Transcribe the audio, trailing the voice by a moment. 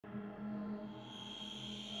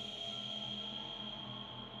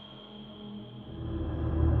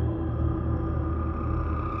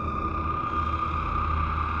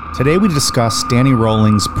Today we discuss Danny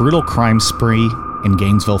Rowling's brutal crime spree in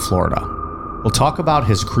Gainesville, Florida. We'll talk about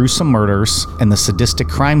his gruesome murders and the sadistic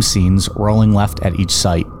crime scenes Rowling left at each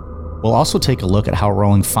site. We'll also take a look at how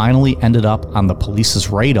Rowling finally ended up on the police's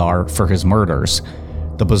radar for his murders,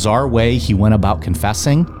 the bizarre way he went about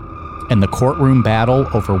confessing, and the courtroom battle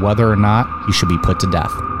over whether or not he should be put to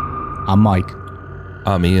death. I'm Mike.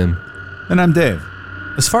 I'm Ian. And I'm Dave.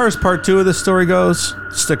 As far as part 2 of this story goes,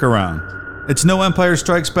 stick around. It's no Empire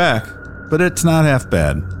Strikes Back, but it's not half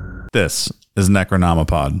bad. This is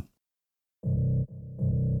Necronomipod.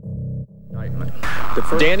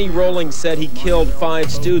 Danny Rowling said he killed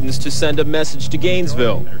 5 students to send a message to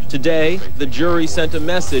Gainesville. Today, the jury sent a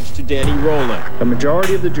message to Danny Rowling. A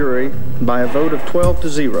majority of the jury, by a vote of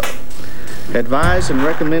 12-0, advise and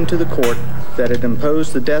recommend to the court that it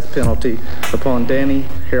impose the death penalty upon Danny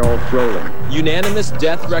Harold Rowling. Unanimous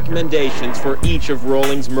death recommendations for each of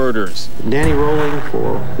Rowling's murders. Danny Rowling,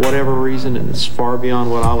 for whatever reason, and it's far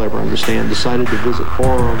beyond what I'll ever understand, decided to visit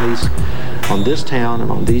horror on this town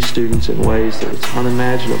and on these students in ways that it's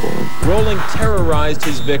unimaginable. Rowling terrorized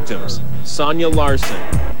his victims: Sonia Larson,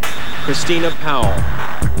 Christina Powell,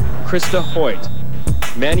 Krista Hoyt,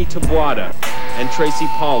 Manny Tabuada, and Tracy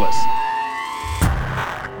Paulus.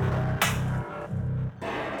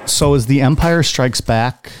 So is The Empire Strikes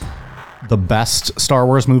Back the best Star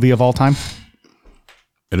Wars movie of all time?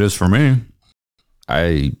 It is for me.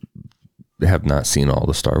 I have not seen all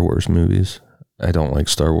the Star Wars movies. I don't like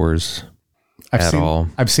Star Wars at all.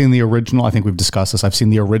 I've seen the original. I think we've discussed this. I've seen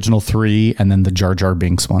the original 3 and then the Jar Jar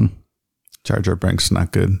Binks one. Jar Jar Binks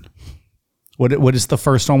not good. What is the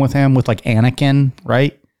first one with him? With like Anakin,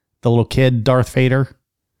 right? The little kid, Darth Vader.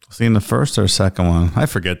 Seen the first or second one? I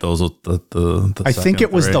forget those. I think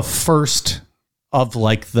it was the first of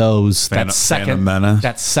like those. That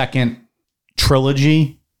second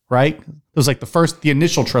trilogy, right? It was like the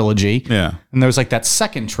initial trilogy. Yeah. And there was like that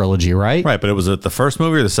second trilogy, right? Right, but it was the first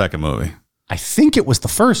movie or the second movie? I think it was the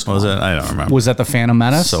first one. Was it? I don't remember. Was that the Phantom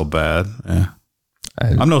Menace? So bad. Yeah.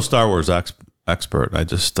 I'm no Star Wars expert. I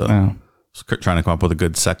just was trying to come up with a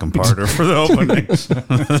good second parter for the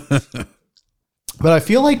opening. But I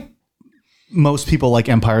feel like most people like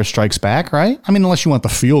Empire Strikes Back, right? I mean, unless you want the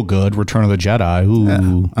feel good Return of the Jedi. Ooh.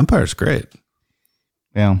 Yeah, Empire's great.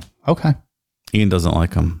 Yeah. Okay. Ian doesn't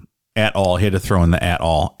like them at all. He had to throw in the at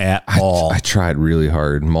all. I tried really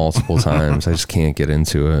hard multiple times. I just can't get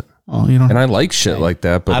into it. Oh, you don't. And I like shit like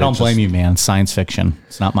that, but I don't blame you, man. Science fiction.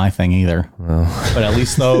 It's not my thing either. But at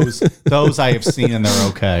least those I have seen and they're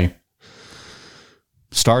okay.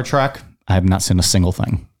 Star Trek, I have not seen a single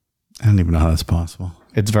thing. I don't even know how that's possible.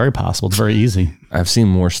 It's very possible. It's very easy. I've seen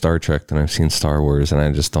more Star Trek than I've seen Star Wars, and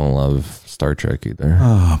I just don't love Star Trek either.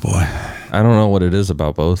 Oh, boy. I don't know what it is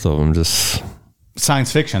about both of them. Just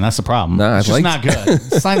science fiction. That's the problem. No, it's just not good.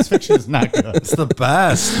 Science fiction is not good. It's the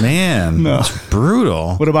best, man. No. It's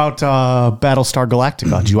brutal. What about Battlestar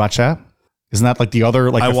Galactica? Did you watch that? Isn't that like the other,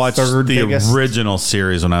 like I watched third the biggest? Original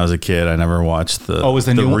series when I was a kid. I never watched the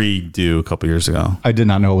redo a couple years ago. I did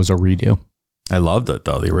not know it was a redo. I loved it,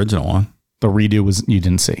 though, the original one. The redo was, you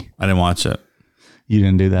didn't see. I didn't watch it. You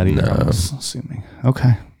didn't do that either. No. I was assuming.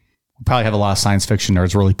 Okay. We probably have a lot of science fiction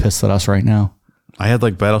nerds really pissed at us right now. I had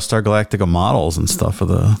like Battlestar Galactica models and stuff for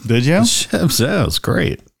the Did you? ships. Yeah, it was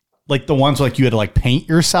great. Like the ones like you had to like paint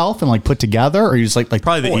yourself and like put together, or you just like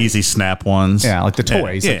probably the easy snap ones. Yeah, like the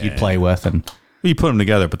toys that you'd play with, and you put them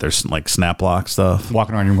together, but there's like snap lock stuff.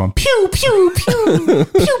 Walking around, you're going pew pew pew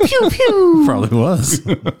pew pew pew. Probably was.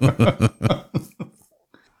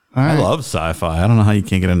 I love sci-fi. I don't know how you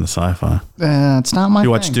can't get into sci-fi. It's not my. You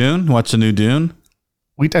watch Dune? Watch the new Dune?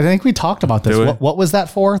 I think we talked about this. What was that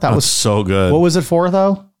for? That was so good. What was it for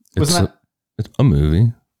though? It's a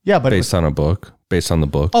movie. Yeah, but based on a book. Based on the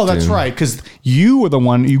book. Oh, that's Dune. right. Because you were the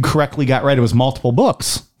one you correctly got right. It was multiple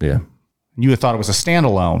books. Yeah. You had thought it was a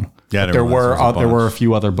standalone. Yeah, there were a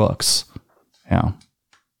few other books. Yeah.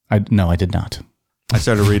 I did not. I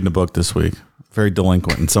started reading a book this week. Very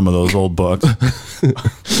delinquent in some of those old books.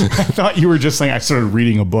 I thought you were just saying I started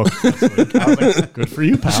reading a book this week. I was like, good for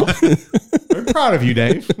you, pal. Very proud of you,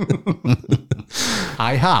 Dave.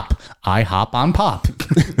 I hop on pop.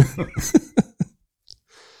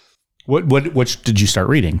 Which did you start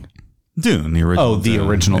reading? Dune, the original. Oh, the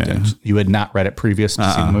original Dune. You had not read it previous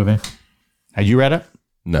to seeing the movie? Had you read it?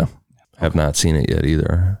 No. Have not seen it yet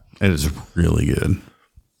either. It is really good.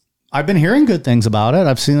 I've been hearing good things about it.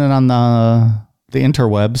 I've seen it on the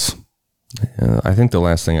interwebs. Yeah, I think the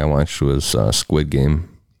last thing I watched was Squid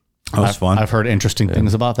Game. That was fun. I've heard interesting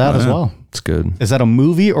things about that as well. It's good. Is that a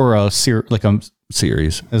movie or a series?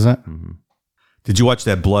 Series. Is it? Did you watch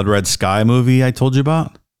that Blood Red Sky movie I told you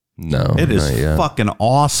about? No, It is not yet. fucking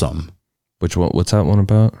awesome. Which one? What's that one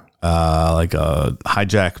about? Like a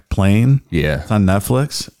hijacked plane. Yeah. It's on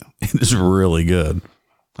Netflix. It is really good.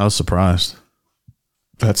 I was surprised.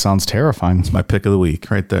 That sounds terrifying. It's my pick of the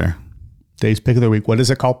week right there. Day's pick of the week. What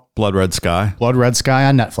is it called? Blood Red Sky. Blood Red Sky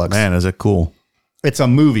on Netflix. Man, is it cool. It's a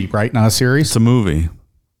movie, right? Not a series? It's a movie.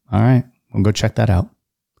 All right. We'll go check that out.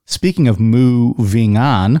 Speaking of moving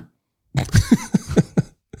on,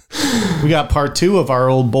 we got part 2 of our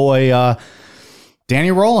old boy,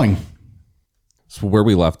 Danny Rolling. So where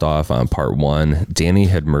we left off on part 1, Danny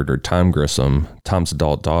had murdered Tom Grissom, Tom's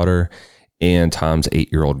adult daughter, and Tom's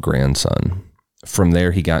 8-year-old grandson. From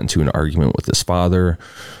there, he got into an argument with his father,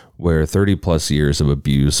 where 30 plus years of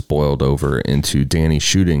abuse boiled over into Danny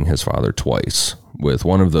shooting his father twice, with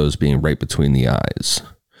one of those being right between the eyes.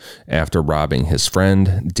 After robbing his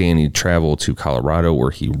friend, Danny traveled to Colorado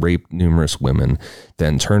where he raped numerous women,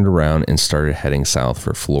 then turned around and started heading south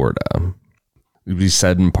for Florida. We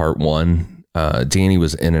said in part 1, Danny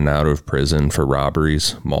was in and out of prison for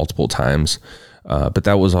robberies multiple times, but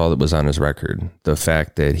that was all that was on his record. The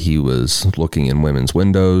fact that he was looking in women's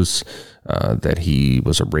windows, that he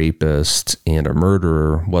was a rapist and a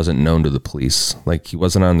murderer wasn't known to the police. Like, he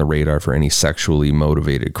wasn't on the radar for any sexually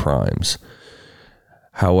motivated crimes.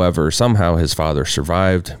 However, somehow his father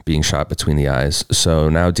survived being shot between the eyes, so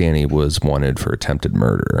now Danny was wanted for attempted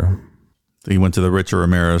murder. He went to the Richard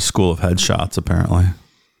Ramirez School of Headshots, apparently.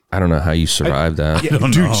 I don't know how you survived that. I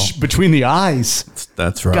don't know. Between the eyes.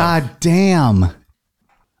 That's right. God damn.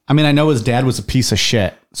 I mean, I know his dad was a piece of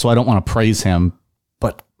shit, so I don't want to praise him,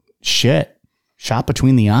 but shit. Shot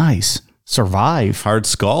between the eyes. Survive. Hard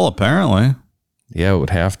skull, apparently. Yeah, it would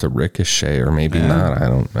have to ricochet or maybe not. I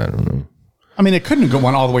don't know. I mean, it couldn't go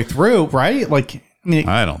one all the way through, right? Like, I mean,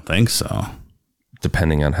 I don't think so.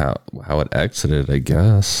 Depending on how it exited, I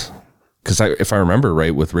guess. Because if I remember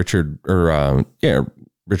right, with Richard Ramirez,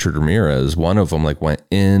 one of them like went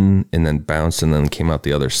in and then bounced and then came out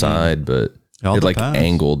the other side, but it like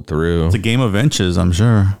angled through. It's a game of inches, I'm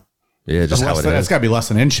sure. Yeah, just how it that's is. got to be less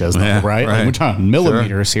than inches, though, Yeah, right? Like, right. we're talking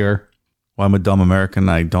millimeters here. Well, I'm a dumb American.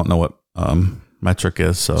 I don't know what metric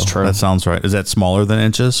is, so true. that sounds right. Is that smaller than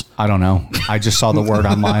inches? I don't know. I just saw the word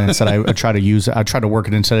online and said I try to use it. I try to work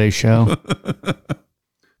it in today's show.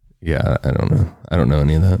 Yeah, I don't know. I don't know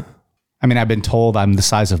any of that. I mean, I've been told I'm the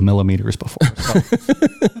size of millimeters before. So.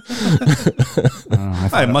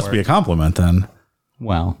 It must be a compliment then.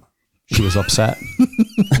 Well, she was upset.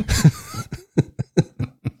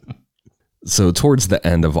 So towards the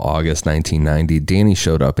end of August 1990, Danny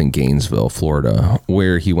showed up in Gainesville, Florida,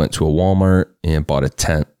 where he went to a Walmart and bought a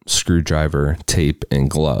tent, screwdriver, tape, and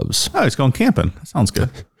gloves. Oh, he's going camping. That sounds good.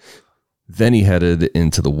 Then he headed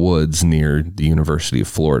into the woods near the University of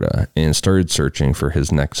Florida and started searching for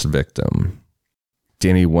his next victim.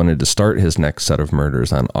 Danny wanted to start his next set of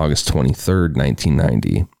murders on August 23rd,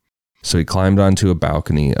 1990. So he climbed onto a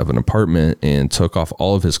balcony of an apartment and took off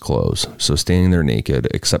all of his clothes, so standing there naked,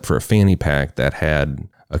 except for a fanny pack that had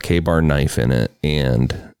a K-bar knife in it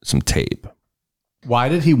and some tape. Why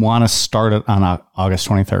did he want to start it on August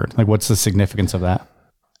 23rd? Like, what's the significance of that?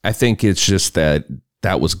 I think it's just that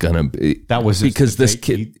was gonna be because this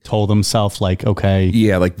kid he told himself, like, okay,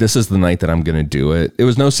 yeah, like this is the night that I'm gonna do it. It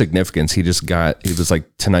was no significance. He was like,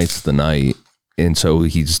 tonight's the night, and so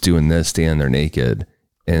he's doing this, standing there naked,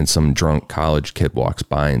 and some drunk college kid walks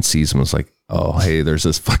by and sees him. Was like, oh, hey, there's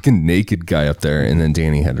this fucking naked guy up there, and then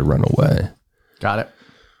Danny had to run away. got it.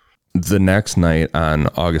 The next night, on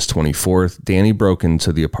August 24th, Danny broke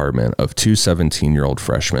into the apartment of two 17-year-old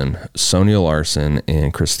freshmen, Sonia Larson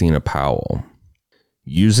and Christina Powell.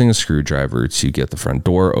 Using a screwdriver to get the front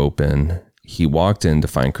door open, he walked in to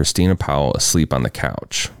find Christina Powell asleep on the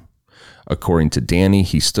couch. According to Danny,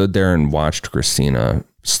 he stood there and watched Christina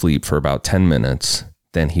sleep for about 10 minutes.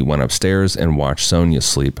 Then he went upstairs and watched Sonia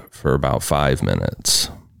sleep for about 5 minutes.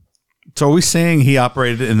 So are we saying he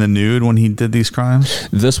operated in the nude when he did these crimes?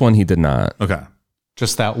 This one he did not. Okay.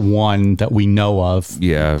 Just that one that we know of.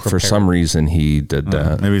 Yeah, for some reason he did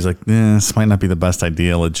that. Maybe he's like, this might not be the best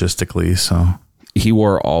idea logistically, so... He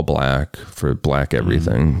wore all black for black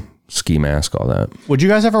everything, ski mask, all that. Would you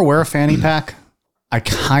guys ever wear a fanny pack? I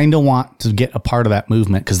kind of want to get a part of that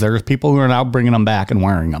movement because there's people who are now bringing them back and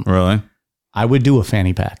wearing them. Really? I would do a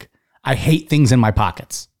fanny pack. I hate things in my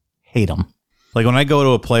pockets. Hate them. Like when I go to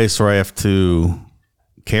a place where I have to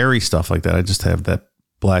carry stuff like that, I just have that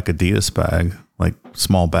black Adidas bag, like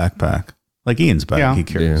small backpack. Like Ian's bag Yeah. he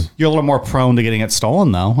carries. Yeah. You're a little more prone to getting it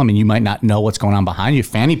stolen, though. I mean, you might not know what's going on behind you.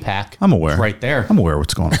 Fanny pack. I'm aware. It's right there. I'm aware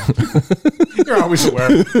what's going on. You're always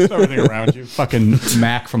aware of everything around you. Fucking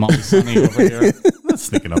Mac from Always Sunny over here. That's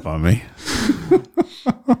sneaking up on me.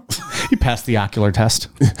 You passed the ocular test.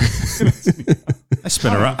 I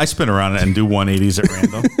spin around and do 180s at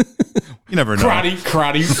random. You never know.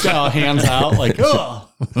 Karate hands out like, ugh.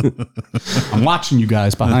 I'm watching you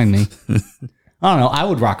guys behind me. I don't know. I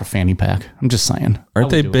would rock a fanny pack. I'm just saying. Aren't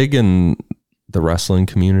they big in the wrestling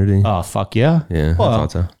community? Oh, fuck yeah. Yeah, Well, I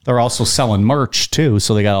thought so. They're also selling merch too,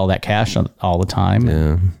 so they got all that cash all the time.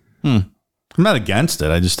 Yeah. I'm not against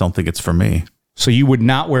it. I just don't think it's for me. So you would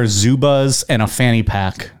not wear Zubas and a fanny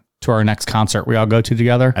pack to our next concert we all go to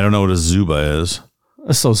together? I don't know what a Zuba is.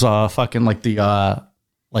 It's those fucking like the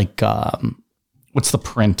what's the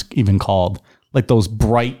print even called? Like those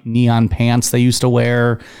bright neon pants they used to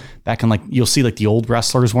wear back in, like, you'll see like the old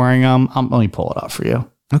wrestlers wearing them. Let me pull it up for you.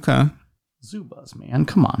 Okay. Zubas, man,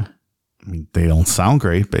 come on. I mean, they don't sound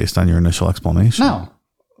great based on your initial explanation. No,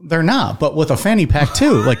 they're not. But with a fanny pack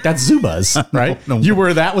too, like that's Zubas, right? No. You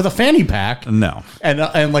wear that with a fanny pack, No.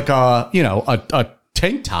 and like a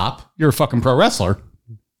tank top. You're a fucking pro wrestler,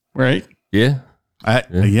 right? Yeah,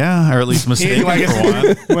 Yeah, or at least mistaken You want for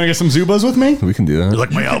one. to get some Zubas with me? we can do that.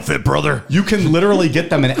 Like my outfit, brother. You can literally get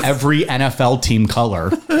them in every NFL team color.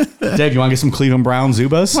 Dave, you want to get some Cleveland Brown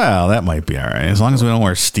Zubas? Well, that might be all right. As long as we don't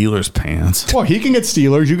wear Steelers pants. Well, he can get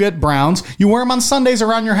Steelers. You get Browns. You wear them on Sundays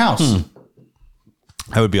around your house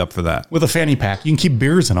I would be up for that. with a fanny pack. You can keep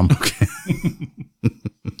beers in them. Okay.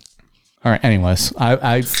 All right. Anyways,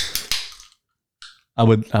 I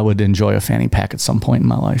would enjoy a fanny pack at some point in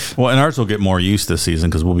my life. Well, and ours will get more use this season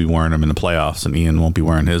because we'll be wearing them in the playoffs, and Ian won't be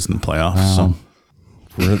wearing his in the playoffs. So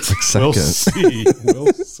We're at 6 seconds.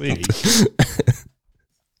 We'll see.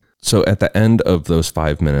 So at the end of those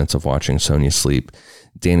 5 minutes of watching Sonia sleep,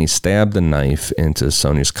 Danny stabbed the knife into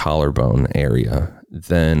Sonia's collarbone area,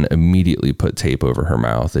 then immediately put tape over her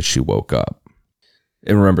mouth as she woke up.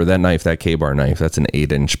 And remember, that knife, that K-bar knife, that's an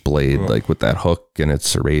 8-inch blade, like with that hook, and it's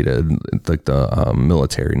serrated, like the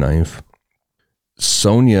military knife.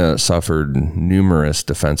 Sonia suffered numerous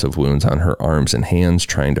defensive wounds on her arms and hands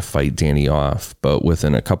trying to fight Danny off, but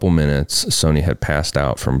within a couple minutes, Sonia had passed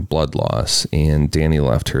out from blood loss, and Danny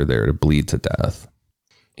left her there to bleed to death.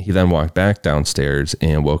 He then walked back downstairs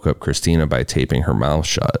and woke up Christina by taping her mouth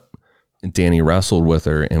shut. Danny wrestled with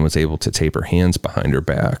her and was able to tape her hands behind her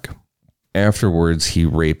back. Afterwards, he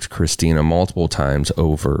raped Christina multiple times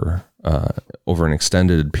over an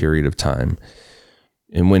extended period of time.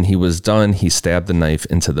 And when he was done, he stabbed the knife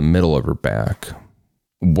into the middle of her back.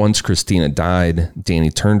 Once Christina died, Danny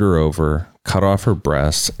turned her over, cut off her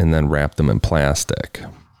breasts, and then wrapped them in plastic.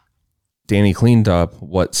 Danny cleaned up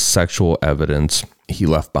what sexual evidence he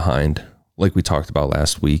left behind. Like we talked about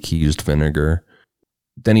last week, he used vinegar.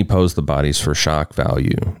 Then he posed the bodies for shock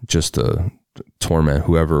value, just to torment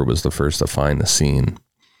whoever was the first to find the scene.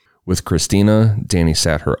 With Christina, Danny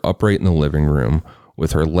sat her upright in the living room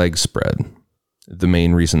with her legs spread. The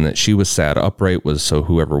main reason that she was sat upright was so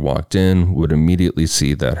whoever walked in would immediately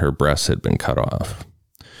see that her breasts had been cut off.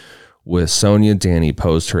 With Sonia, Danny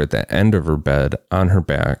posed her at the end of her bed on her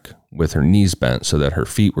back with her knees bent so that her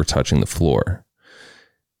feet were touching the floor.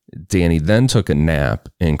 Danny then took a nap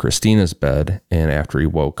in Christina's bed, and after he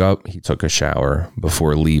woke up, he took a shower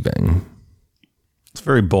before leaving. it's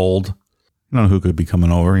very bold. You don't know who could be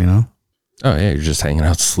coming over, you know? Oh, yeah, you're just hanging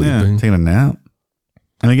out sleeping. Yeah, taking a nap.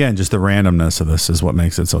 And again, just the randomness of this is what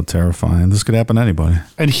makes it so terrifying. This could happen to anybody.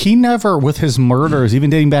 And he never, with his murders, even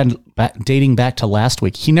dating back to last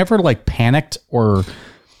week, he never like panicked or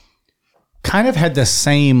kind of had the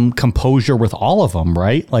same composure with all of them,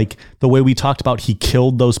 right? Like the way we talked about, he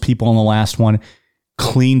killed those people in the last one,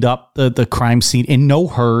 cleaned up the crime scene in no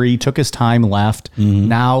hurry, took his time, left,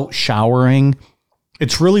 now showering.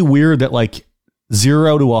 It's really weird that like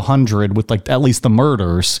 0 to 100 with like at least the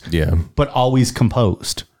murders, Yeah. but always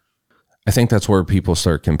composed. I think that's where people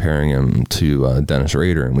start comparing him to Dennis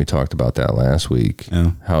Rader, and we talked about that last week.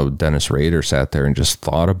 Yeah. How Dennis Rader sat there and just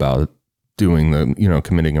thought about doing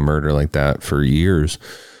committing a murder like that for years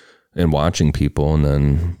and watching people, and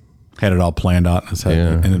then Had it all planned out in his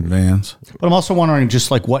head in advance. But I'm also wondering just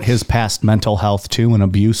like what his past mental health too and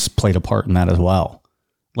abuse played a part in that as well.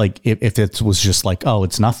 Like if it was just like, oh,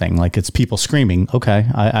 it's nothing, like it's people screaming. Okay.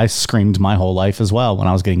 I screamed my whole life as well when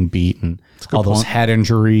I was getting beat and all those head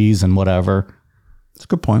injuries and whatever. That's a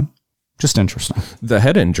good point. Just interesting. the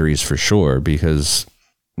head injuries for sure, because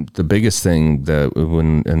the biggest thing that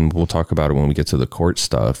and we'll talk about it when we get to the court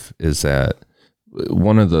stuff, is that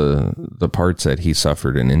one of the parts that he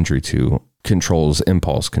suffered an injury to controls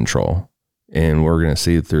impulse control. And we're going to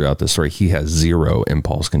see throughout the story, he has zero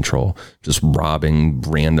impulse control, just robbing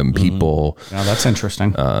random people. Yeah, that's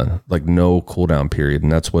interesting. Like no cool down period.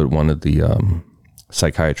 And that's what one of the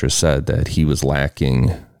psychiatrists said, that he was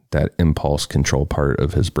lacking that impulse control part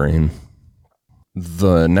of his brain.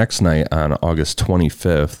 The next night, on August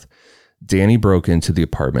 25th, Danny broke into the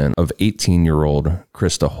apartment of 18-year-old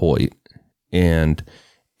Krista Hoyt. And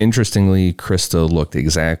interestingly, Krista looked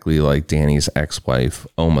exactly like Danny's ex-wife,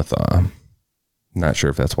 Omatha. Not sure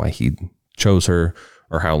if that's why he chose her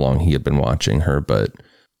or how long he had been watching her, but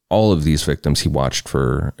all of these victims he watched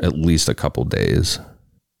for at least a couple days.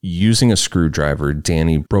 Using a screwdriver,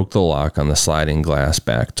 Danny broke the lock on the sliding glass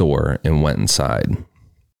back door and went inside.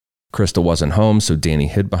 Krista wasn't home, so Danny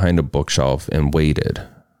hid behind a bookshelf and waited.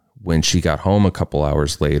 When she got home a couple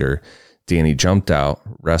hours later, Danny jumped out,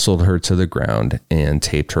 wrestled her to the ground, and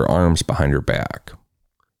taped her arms behind her back.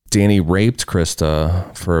 Danny raped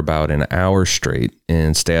Krista for about an hour straight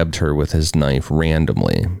and stabbed her with his knife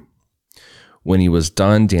randomly. When he was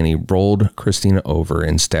done, Danny rolled Christina over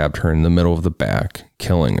and stabbed her in the middle of the back,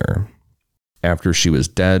 killing her. After she was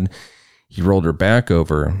dead, he rolled her back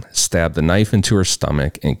over, stabbed the knife into her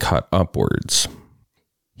stomach, and cut upwards.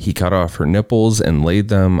 He cut off her nipples and laid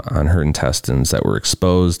them on her intestines that were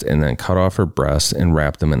exposed, and then cut off her breasts and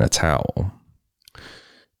wrapped them in a towel.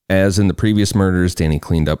 As in the previous murders, Danny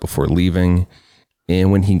cleaned up before leaving,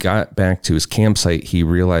 and when he got back to his campsite, he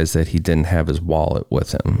realized that he didn't have his wallet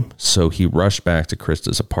with him, so he rushed back to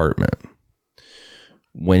Krista's apartment.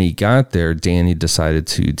 When he got there, Danny decided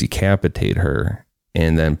to decapitate her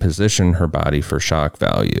and then position her body for shock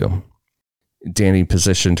value. Danny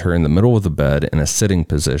positioned her in the middle of the bed in a sitting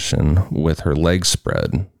position with her legs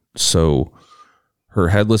spread, so her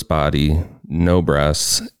headless body, no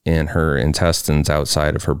breasts, and her intestines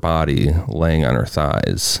outside of her body laying on her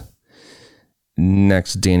thighs.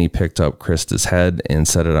 Next, Danny picked up Krista's head and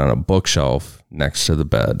set it on a bookshelf next to the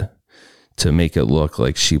bed to make it look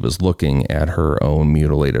like she was looking at her own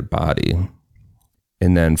mutilated body.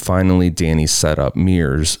 And then finally, Danny set up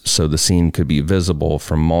mirrors so the scene could be visible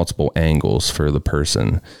from multiple angles for the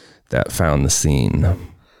person that found the scene.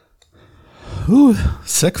 Ooh,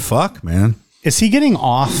 sick fuck, man. Is he getting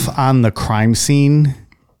off on the crime scene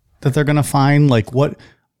that they're going to find? Like, what?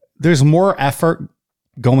 There's more effort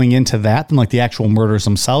going into that than like the actual murders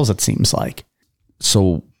themselves, it seems like.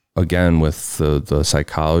 So again, with the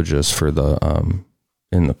psychologist for the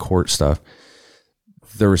in the court stuff,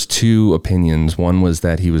 there was two opinions. One was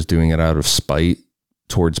that he was doing it out of spite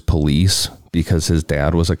towards police because his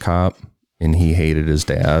dad was a cop and he hated his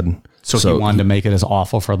dad. So he wanted to make it as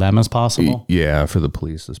awful for them as possible? Yeah, for the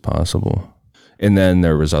police as possible. And then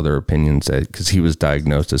there was other opinions that because he was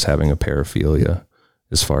diagnosed as having a paraphilia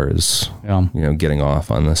as far as, getting off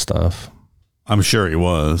on this stuff. I'm sure he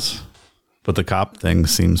was. But the cop thing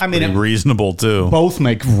seems pretty reasonable too. Both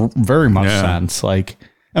make very much sense. Like,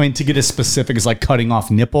 I mean, to get as specific as like cutting off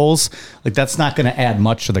nipples, like that's not going to add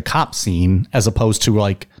much to the cop scene as opposed to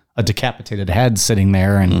like a decapitated head sitting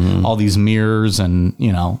there and all these mirrors and,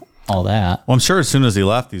 all that. Well, I'm sure as soon as he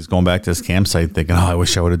left, he's going back to his campsite thinking, I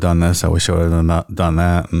wish I would have done this. I wish I would have done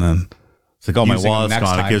that. And then it's like, my wallet's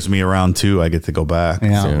gone. It gives me a round two. I get to go back.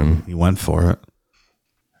 Yeah. So he went for it.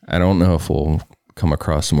 I don't know if we'll come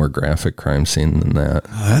across a more graphic crime scene than that.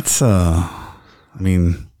 That's,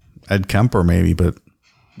 Ed Kemper maybe, but.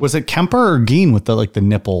 Was it Kemper or Gein with the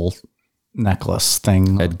nipple necklace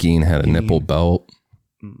thing? Ed Gein had a nipple belt.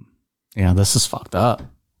 Yeah, this is fucked up.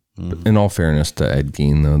 In all fairness to Ed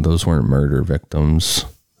Gein, though, those weren't murder victims.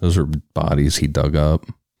 Those were bodies he dug up.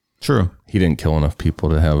 True. He didn't kill enough people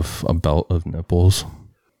to have a belt of nipples.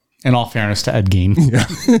 In all fairness to Ed Gein. Yeah.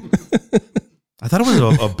 I thought it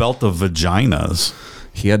was a belt of vaginas.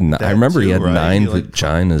 He had. I remember he had 9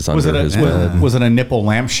 vaginas under his bed. Was it a nipple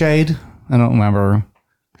lampshade? I don't remember.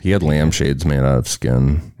 He had lampshades made out of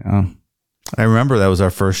skin. Yeah. I remember that was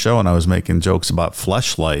our first show, and I was making jokes about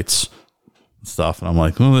fleshlights and stuff, and I'm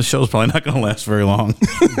like, this show's probably not going to last very long.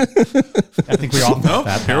 I think we all know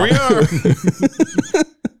that. Here we are.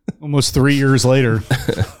 Almost 3 years later.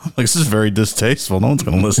 This is very distasteful. No one's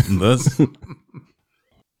going to listen to this.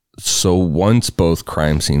 So once both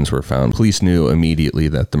crime scenes were found, police knew immediately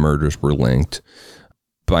that the murders were linked.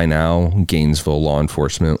 By now, Gainesville law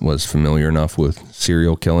enforcement was familiar enough with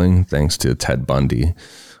serial killing thanks to Ted Bundy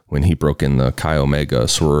when he broke in the Chi Omega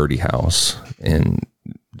sorority house and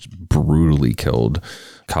brutally killed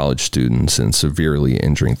college students and severely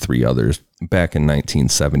injuring 3 others back in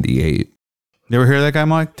 1978. You ever hear that guy,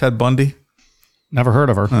 Mike? Ted Bundy? Never heard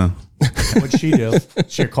of her. Huh. What'd she do?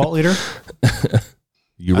 She a cult leader?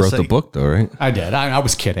 You wrote the book, though, right? I did. I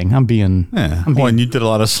was kidding. I'm being... Yeah. Well, and you did a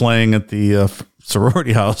lot of slaying at the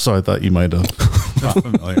sorority house, so I thought you might have been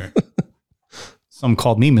familiar. Some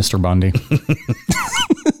called me Mr. Bundy.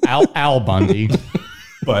 Al Bundy.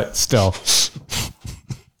 But still.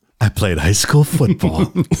 I played high school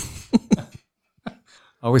football.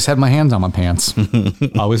 Always had my hands on my pants.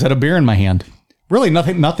 Always had a beer in my hand. Really,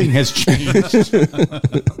 nothing has changed.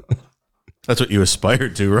 That's what you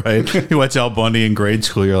aspired to, right? You watch Al Bundy in grade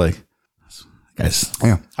school. You're like, guys,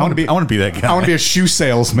 Yeah. I want to be that guy. I want to be a shoe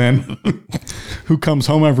salesman who comes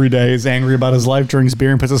home every day, is angry about his life, drinks beer,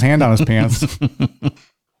 and puts his hand on his pants.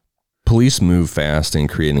 Police moved fast in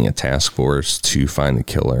creating a task force to find the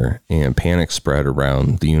killer, and panic spread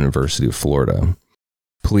around the University of Florida.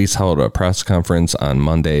 Police held a press conference on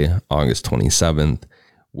Monday, August 27th,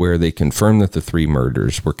 where they confirmed that the 3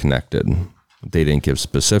 murders were connected. They didn't give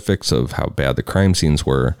specifics of how bad the crime scenes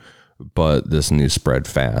were, but this news spread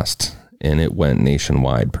fast, and it went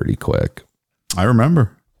nationwide pretty quick. I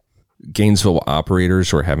remember. Gainesville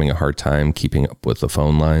operators were having a hard time keeping up with the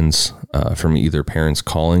phone lines from either parents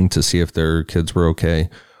calling to see if their kids were okay,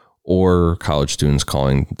 or college students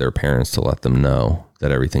calling their parents to let them know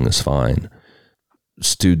that everything was fine.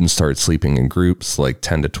 Students started sleeping in groups, like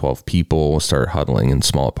 10 to 12 people, started huddling in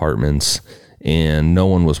small apartments, and no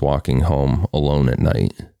one was walking home alone at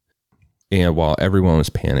night. And while everyone was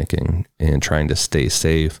panicking and trying to stay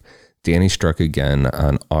safe, Danny struck again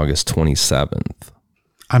on August 27th.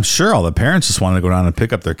 I'm sure all the parents just wanted to go down and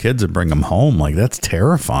pick up their kids and bring them home. Like, that's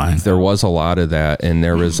terrifying. There was a lot of that, and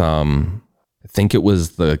there was I think it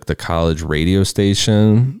was the college radio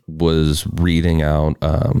station was reading out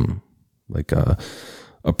like a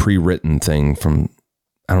pre-written thing from,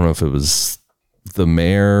 I don't know if it was the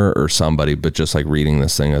mayor or somebody, but just like reading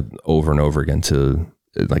this thing over and over again to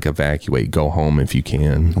like evacuate, go home if you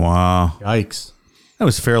can. Wow. Yikes. That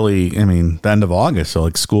was fairly, the end of August. So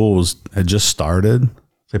like school had just started.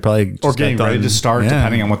 They probably just Or getting got ready done. to start, Yeah.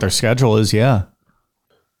 depending on what their schedule is. Yeah.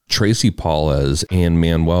 Tracy Paulez and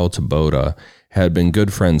Manuel Taboada had been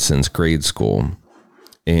good friends since grade school.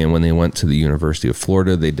 And when they went to the University of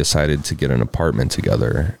Florida, they decided to get an apartment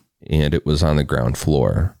together, and it was on the ground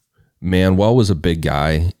floor. Manuel was a big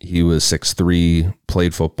guy. He was 6'3",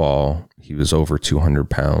 played football. He was over 200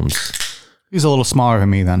 pounds. He's a little smaller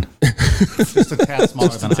than me then. Just a tad smaller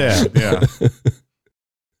than I am. Yeah.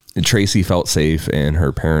 And Tracy felt safe, and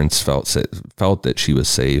her parents felt that she was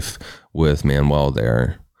safe with Manuel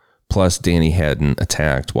there. Plus, Danny hadn't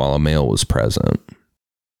attacked while a male was present.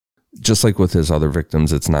 Just like with his other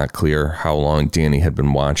victims, it's not clear how long Danny had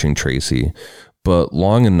been watching Tracy, but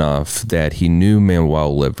long enough that he knew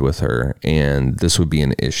Manuel lived with her, and this would be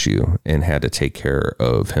an issue, and had to take care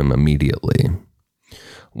of him immediately.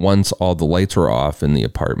 Once all the lights were off in the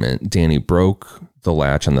apartment, Danny broke the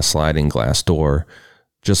latch on the sliding glass door,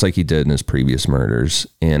 just like he did in his previous murders,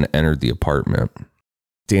 and entered the apartment.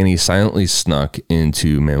 Danny silently snuck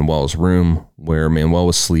into Manuel's room, where Manuel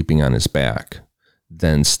was sleeping on his back,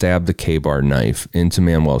 then stabbed the K-bar knife into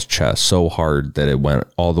Manuel's chest so hard that it went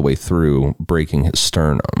all the way through, breaking his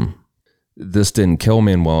sternum. This didn't kill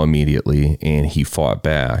Manuel immediately, and he fought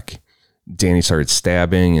back. Danny started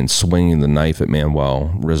stabbing and swinging the knife at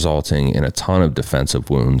Manuel, resulting in a ton of defensive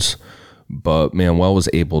wounds. But Manuel was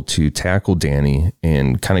able to tackle Danny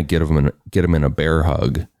and kind of get him in a bear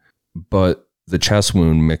hug. But the chest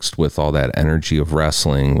wound mixed with all that energy of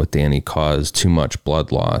wrestling with Danny caused too much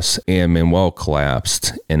blood loss, and Manuel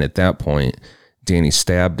collapsed. And at that point, Danny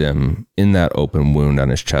stabbed him in that open wound on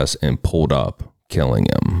his chest and pulled up, killing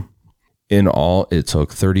him. In all, it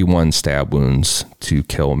took 31 stab wounds to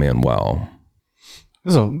kill Manuel.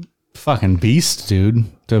 This is a fucking beast, dude.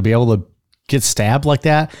 To be able to get stabbed like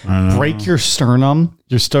that, break your sternum,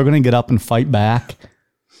 you're still going to get up and fight back,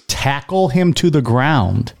 tackle him to the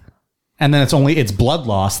ground, and then it's blood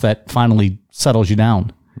loss that finally settles you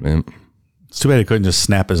down. Man, It's too bad he couldn't just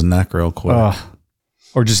snap his neck real quick.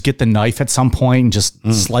 Or just get the knife at some point and just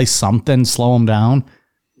slice something, slow him down.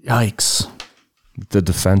 Yikes. the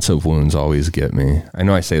defensive wounds always get me. I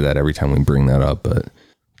know I say that every time we bring that up, but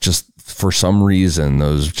just for some reason,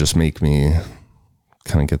 those just make me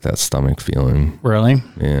kind of get that stomach feeling. Really?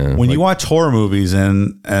 Yeah. When you watch horror movies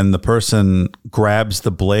and the person grabs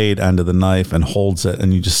the blade onto the knife and holds it,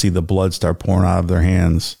 and you just see the blood start pouring out of their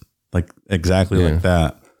hands, like exactly like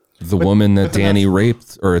that. The woman that Danny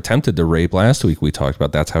raped or attempted to rape last week, we talked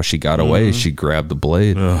about, that's how she got away. She grabbed the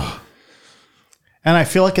blade. And I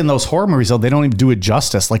feel like in those horror movies, though, they don't even do it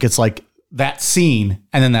justice. Like, it's like that scene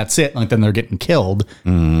and then that's it. Like, then they're getting killed.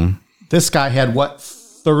 This guy had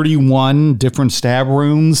 31 different stab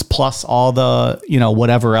wounds plus all the,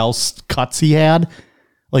 whatever else cuts he had.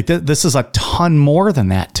 Like, this is a ton more than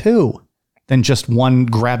that, too, than just one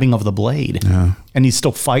grabbing of the blade. Yeah. And he's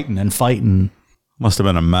still fighting and fighting. Must have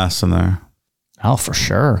been a mess in there. Oh, for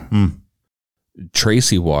sure.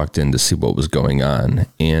 Tracy walked in to see what was going on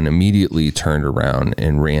and immediately turned around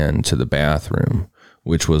and ran to the bathroom,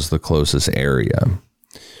 which was the closest area.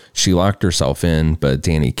 She locked herself in, but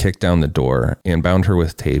Danny kicked down the door and bound her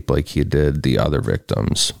with tape like he did the other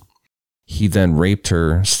victims. He then raped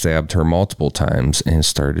her, stabbed her multiple times, and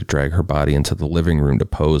started to drag her body into the living room to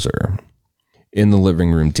pose her. In the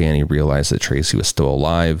living room, Danny realized that Tracy was still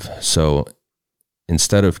alive, so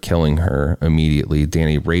instead of killing her immediately,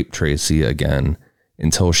 Danny raped Tracy again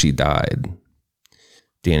until she died.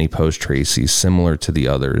 Danny posed Tracy similar to the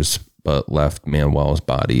others, but left Manuel's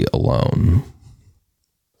body alone.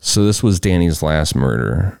 So this was Danny's last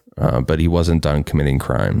murder, but he wasn't done committing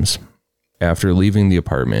crimes. After leaving the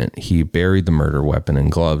apartment, he buried the murder weapon in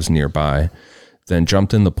gloves nearby, then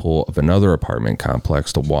jumped in the pool of another apartment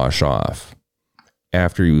complex to wash off.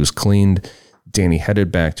 After he was cleaned, Danny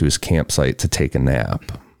headed back to his campsite to take a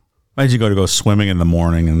nap. Why'd you go swimming in the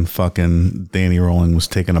morning and fucking Danny Rolling was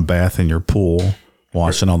taking a bath in your pool,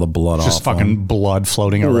 washing all the blood off? Just fucking blood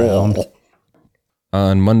floating around.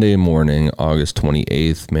 On Monday morning, August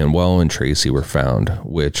 28th, Manuel and Tracy were found,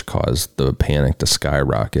 which caused the panic to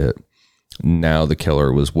skyrocket. Now the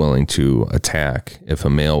killer was willing to attack if a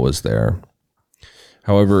male was there.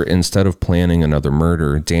 However, instead of planning another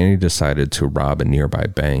murder, Danny decided to rob a nearby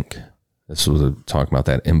bank. This was talking about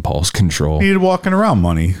that impulse control. He needed walking around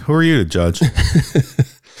money. Who are you to judge?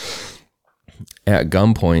 At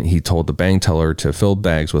gunpoint, he told the bank teller to fill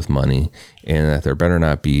bags with money and that there better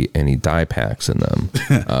not be any dye packs in them.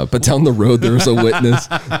 But down the road, there was a witness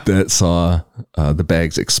that saw the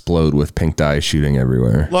bags explode with pink dye shooting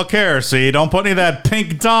everywhere. Look here, see, don't put any of that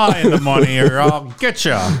pink dye in the money or I'll get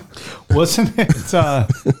you. Wasn't it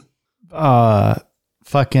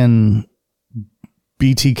fucking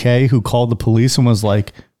BTK who called the police and was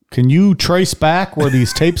like, can you trace back where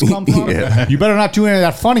these tapes come from? Yeah. You better not do any of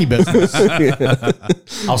that funny business.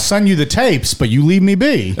 I'll send you the tapes, but you leave me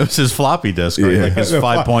be. It was his floppy disk, right? Like his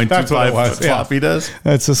 5.25 floppy disk.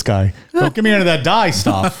 That's this guy. Don't give me any of that dye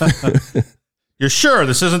stuff. You're sure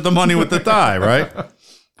this isn't the money with the dye, right?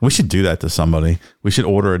 We should do that to somebody. We should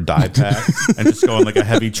order a dye pack and just go in like a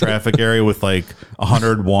heavy traffic area with like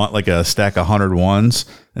 101, like a stack of 100 ones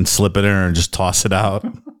and slip it in and just toss it out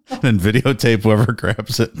and then videotape whoever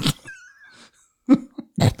grabs it.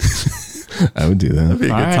 I would do that. That'd be a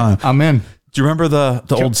good time. I'm in. Do you remember the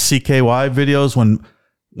old CKY videos when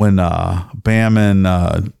Bam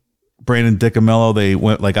and Brandon Dicamillo, they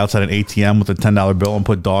went like outside an ATM with a $10 bill and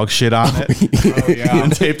put dog shit on it? Oh, yeah.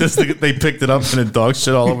 And taped this. They picked it up and it dog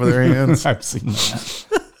shit all over their hands. I've seen that.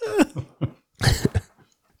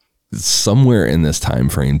 Somewhere in this time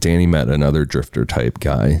frame, Danny met another drifter type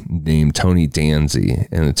guy named Tony Danzy,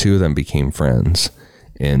 and the two of them became friends.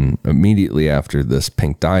 And immediately after this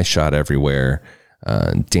pink dye shot everywhere,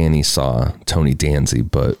 Danny saw Tony Danzy,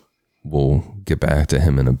 but we'll get back to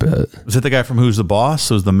him in a bit. Was it the guy from Who's the Boss?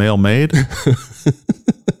 It was the male maid?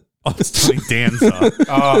 Oh, it's Tony Danza.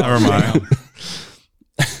 Oh, never mind.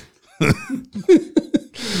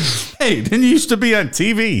 Hey, didn't you used to be on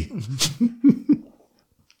TV?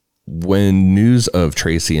 When news of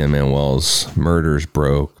Tracy and Manuel's murders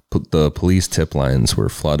broke, the police tip lines were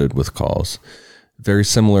flooded with calls. Very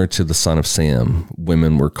similar to the Son of Sam,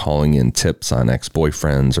 women were calling in tips on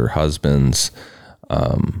ex-boyfriends or husbands.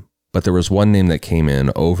 But there was one name that came in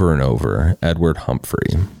over and over, Edward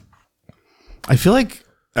Humphrey. I feel like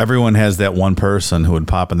everyone has that one person who would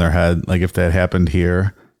pop in their head. Like if that happened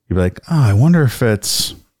here, you'd be like, oh, I wonder if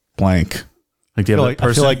it's blank. Like, do you have that I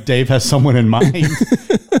person? feel like Dave has someone in mind.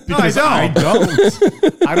 Because I don't.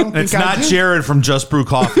 I don't think It's not Jared from Just Brew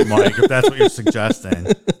Coffee, Mike, if that's what you're suggesting.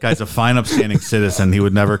 Guy's a fine, upstanding citizen. He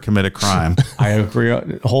would never commit a crime. I agree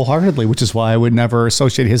wholeheartedly, which is why I would never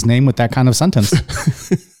associate his name with that kind of sentence.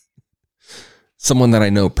 Someone that I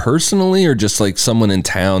know personally, or just like someone in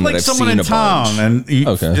town Like that I've someone seen in a town, bunch?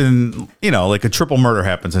 and you know, like a triple murder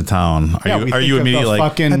happens in town. Yeah, Are we think you of the immediately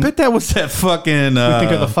like? fucking- I bet that was that fucking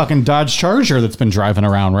Think of the fucking Dodge Charger that's been driving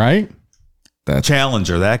around, right?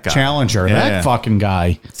 Challenger. That guy. Challenger, Yeah, that yeah. fucking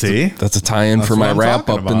guy. See, That's a tie-in for what my I'm wrap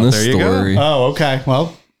talking up in about. this There you go. story. Oh, okay.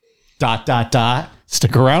 Well, ...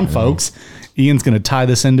 Stick around, folks. Ian's going to tie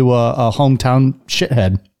this into a hometown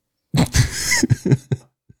shithead.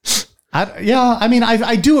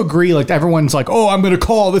 I do agree. Like everyone's like, oh, I'm going to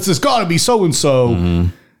call. This has got to be so-and-so.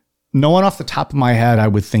 Mm-hmm. No one off the top of my head, I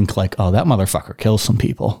would think like, oh, that motherfucker kills some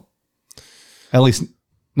people. At least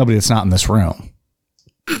nobody that's not in this room.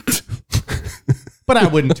 But I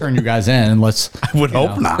wouldn't turn you guys in unless... I would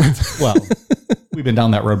hope not. Well, we've been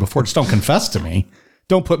down that road before. Just don't confess to me.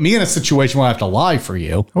 Don't put me in a situation where I have to lie for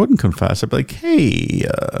you. I wouldn't confess. I'd be like, hey,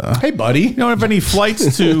 Hey, buddy. you don't have any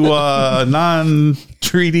flights to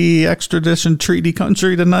non-treaty, extradition treaty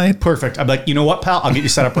country tonight? Perfect. I'd be like, you know what, pal? I'll get you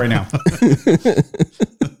set up right now.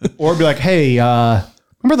 Or be like, hey,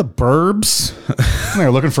 remember the Burbs?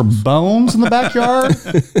 They're looking for bones in the backyard.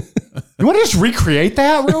 You want to just recreate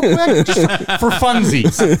that real quick? Just for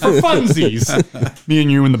funsies. For funsies. Me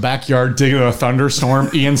and you in the backyard digging a thunderstorm.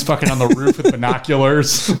 Ian's fucking on the roof with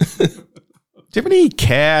binoculars. Do you have any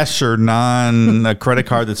cash or a credit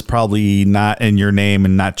card that's probably not in your name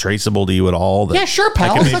and not traceable to you at all? That Yeah, sure,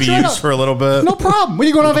 pal. I can I'll maybe set you use up. for a little bit. No problem. Were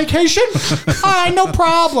you going on vacation? All right, no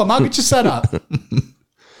problem. I'll get you set up.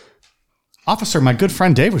 Officer, my good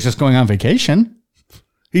friend Dave was just going on vacation.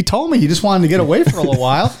 He told me he just wanted to get away for a little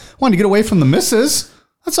while. Wanted to get away from the missus.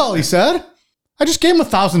 That's all he said. I just gave him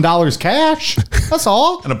 $1,000 cash. That's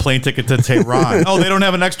all. And a plane ticket to Tehran. Oh, they don't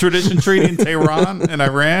have an extradition treaty in Tehran and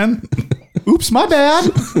Iran? Oops, my bad.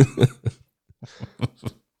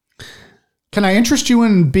 Can I interest you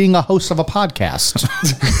in being a host of a podcast?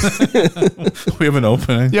 We have an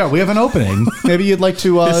opening. Yeah, we have an opening. Maybe you'd like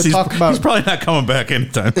to talk about... He's probably not coming back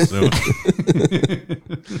anytime soon.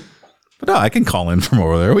 But no, I can call in from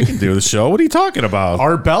over there. We can do the show. What are you talking about?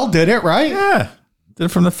 Art Bell did it, right? Yeah. Did it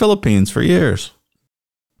from the Philippines for years.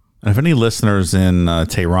 And if any listeners in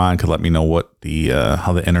Tehran could let me know what the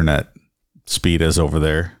how the internet speed is over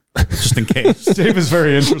there, just in case. Dave is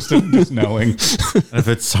very interested in just knowing. And if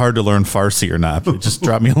it's hard to learn Farsi or not, just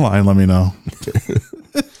drop me a line. Let me know.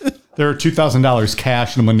 There are $2,000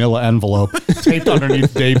 cash in a manila envelope taped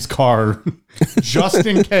underneath Dave's car, just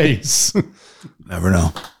in case. Never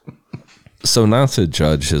know. So not to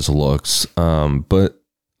judge his looks, but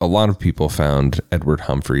a lot of people found Edward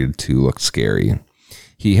Humphrey to look scary.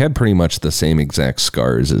 He had pretty much the same exact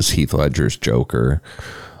scars as Heath Ledger's Joker,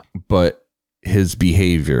 but his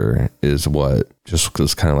behavior is what just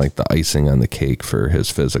was kind of like the icing on the cake for his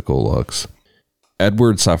physical looks.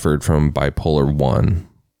 Edward suffered from bipolar 1,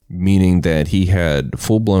 meaning that he had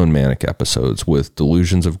full-blown manic episodes with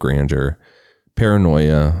delusions of grandeur,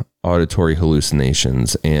 paranoia, auditory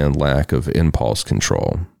hallucinations, and lack of impulse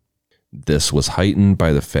control. This was heightened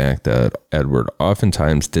by the fact that Edward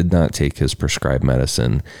oftentimes did not take his prescribed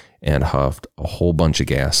medicine and huffed a whole bunch of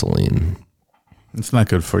gasoline. It's not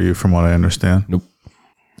good for you from what I understand. Nope.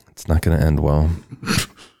 It's not going to end well.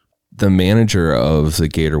 The manager of the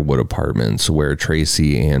Gatorwood Apartments, where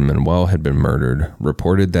Tracy and Manuel had been murdered,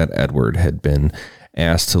 reported that Edward had been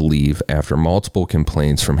asked to leave after multiple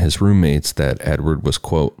complaints from his roommates that Edward was,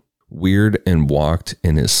 quote, weird and walked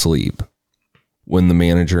in his sleep. When the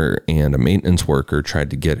manager and a maintenance worker tried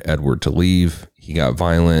to get Edward to leave, he got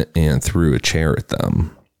violent and threw a chair at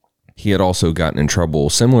them. He had also gotten in trouble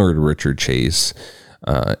similar to Richard Chase.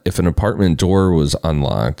 If an apartment door was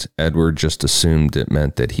unlocked, Edward just assumed it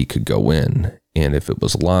meant that he could go in. And if it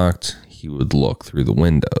was locked, he would look through the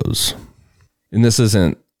windows. And this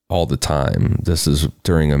isn't all the time. This is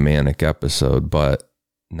during a manic episode, but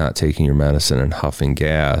not taking your medicine and huffing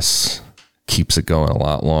gas keeps it going a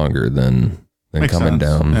lot longer than Makes coming sense.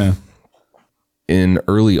 down. Yeah. In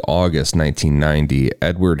early August 1990,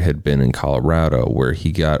 Edward had been in Colorado where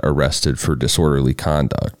he got arrested for disorderly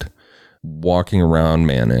conduct, walking around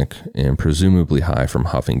manic and presumably high from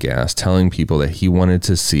huffing gas, telling people that he wanted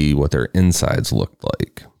to see what their insides looked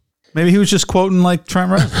like. Maybe he was just quoting like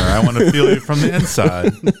Trent Reznor. I want to feel you from the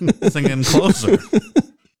inside, singing Closer.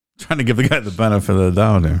 Trying to give the guy the benefit of the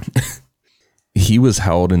doubt here. He was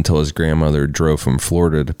held until his grandmother drove from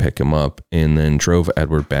Florida to pick him up and then drove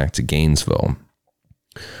Edward back to Gainesville.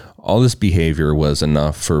 All this behavior was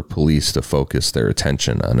enough for police to focus their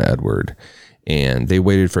attention on Edward, and they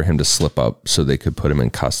waited for him to slip up so they could put him in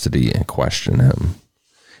custody and question him.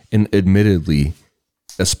 And admittedly,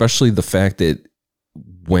 especially the fact that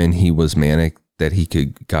when he was manic, that he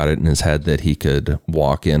got it in his head that he could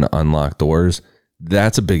walk in unlocked doors.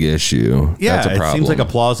 That's a big issue. Yeah, That's a problem. it seems like a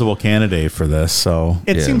plausible candidate for this. So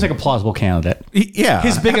It seems like a plausible candidate. yeah,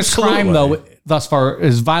 His biggest absolutely. crime, though, thus far,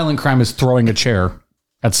 his violent crime is throwing a chair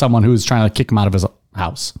at someone who's trying to kick him out of his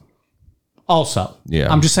house. Also.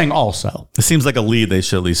 Yeah. I'm just saying also. It seems like a lead they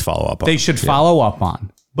should at least follow up on. They should follow up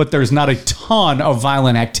on. But there's not a ton of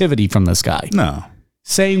violent activity from this guy. No.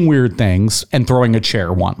 Saying weird things and throwing a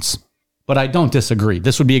chair once. But I don't disagree.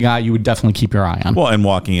 This would be a guy you would definitely keep your eye on. Well, and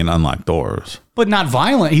walking in unlocked doors But not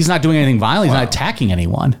violent. He's not doing anything violent. He's not attacking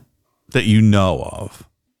anyone. that you know of.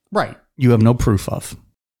 Right. You have no proof of.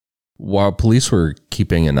 While police were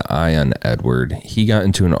keeping an eye on Edward, he got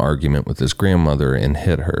into an argument with his grandmother and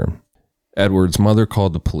hit her. Edward's mother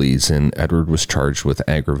called the police, and Edward was charged with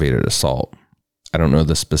aggravated assault. I don't know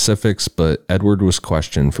the specifics, but Edward was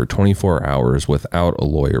questioned for 24 hours without a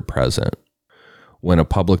lawyer present. When a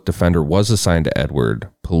public defender was assigned to Edward,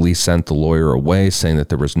 police sent the lawyer away saying that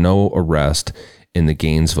there was no arrest in the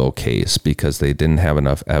Gainesville case because they didn't have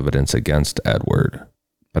enough evidence against Edward.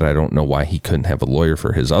 But I don't know why he couldn't have a lawyer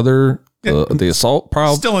for his other, the assault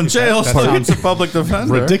problem. Still in jail, That so sounds it's a public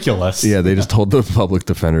defender. Ridiculous. Yeah, they just told the public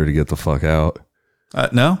defender to get the fuck out.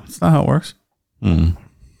 No, it's not how it works.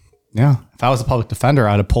 Yeah. If I was a public defender,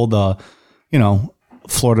 I'd have pulled the,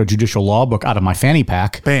 Florida judicial law book out of my fanny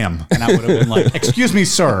pack. Bam. And I would have been like, excuse me,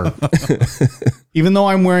 sir. Even though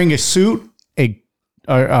I'm wearing a suit, a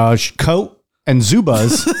coat, and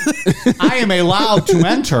Zubas, I am allowed to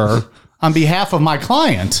enter on behalf of my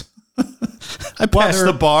client. I passed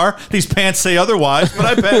the bar. These pants say otherwise, but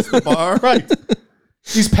I passed the bar. Right.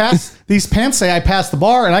 These pants say I passed the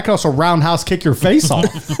bar, and I can also roundhouse kick your face off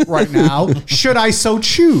right now, should I so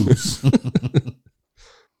choose.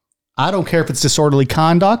 I don't care if it's disorderly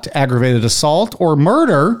conduct, aggravated assault, or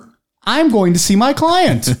murder. I'm going to see my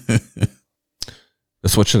client.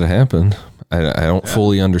 That's what should have happened. I don't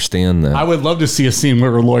fully understand that. I would love to see a scene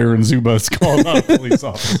where a lawyer in Zubas called out a police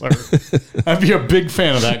officer. I'd be a big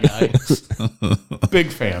fan of that guy. Big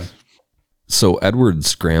fan. So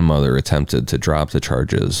Edward's grandmother attempted to drop the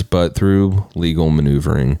charges, but through legal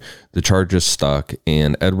maneuvering, the charges stuck,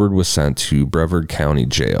 and Edward was sent to Brevard County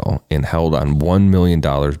Jail and held on $1 million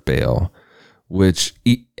bail, which,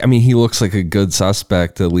 he looks like a good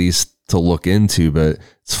suspect, at least to look into, but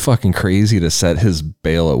it's fucking crazy to set his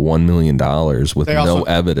bail at $1 million with no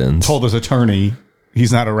evidence. Told his attorney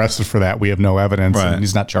he's not arrested for that. We have no evidence, Right. and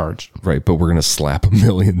he's not charged. Right, but we're going to slap $1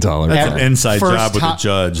 million. That's an inside job with the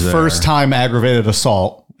judge there. First time aggravated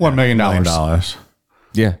assault, $1 million. $1 million.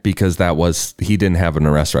 Yeah, because he didn't have an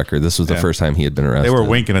arrest record. This was the first time he had been arrested. They were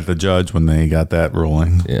winking at the judge when they got that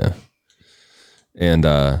ruling. Yeah.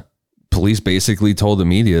 And police basically told the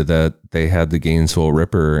media that they had the Gainesville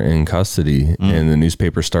Ripper in custody, and the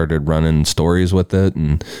newspaper started running stories with it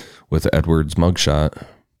and with Edward's mugshot.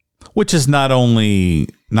 Which is not only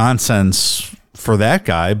nonsense for that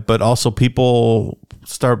guy, but also people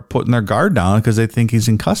start putting their guard down because they think he's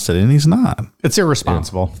in custody, and he's not. It's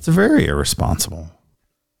irresponsible. It's very irresponsible.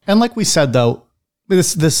 And like we said, though,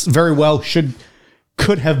 this very well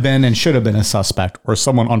could have been and should have been a suspect or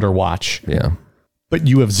someone under watch. Yeah. But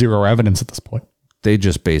you have zero evidence at this point. They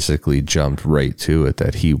just basically jumped right to it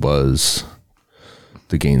that he was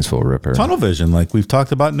the Gainesville Ripper. Tunnel vision, like we've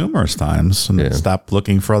talked about numerous times, and stop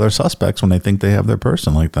looking for other suspects when they think they have their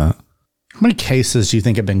person like that. How many cases do you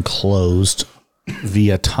think have been closed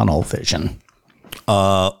via tunnel vision?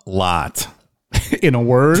 A lot. In a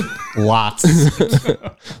word, lots.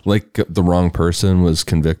 Like the wrong person was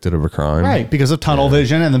convicted of a crime. Right, because of tunnel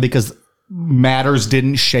vision, and then because matters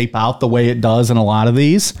didn't shape out the way it does in a lot of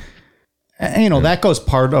these. And, that goes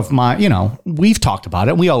part of my, we've talked about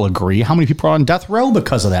it. We all agree. How many people are on death row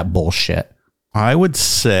because of that bullshit? I would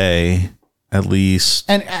say at least.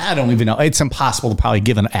 And I don't even know. It's impossible to probably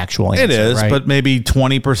give an actual answer. It is, right? but maybe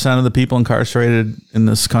 20% of the people incarcerated in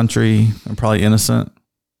this country are probably innocent.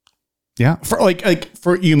 Yeah.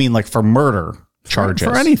 For you mean like for murder charges?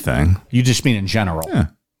 For anything. You just mean in general. Yeah.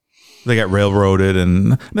 They got railroaded,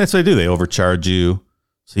 and that's what they do. They overcharge you.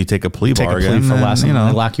 So you take a plea bargain for less, and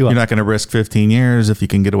they lock you up. You're not going to risk 15 years if you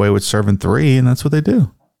can get away with serving 3, and that's what they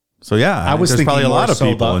do. So yeah, I was there's thinking probably a lot of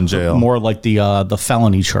people in jail. More like the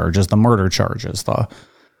felony charges, the murder charges. How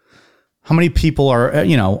many people are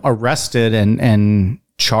arrested and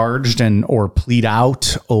charged or plead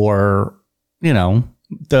out, or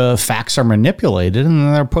the facts are manipulated and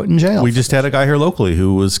then they're put in jail. We just had a guy here locally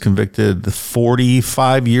who was convicted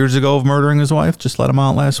 45 years ago of murdering his wife. Just let him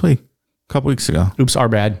out last week. A couple weeks ago. Oops, our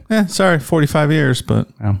bad. Yeah, sorry, 45 years, but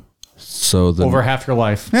So over half your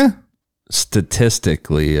life. yeah.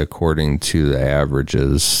 Statistically, according to the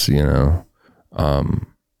averages,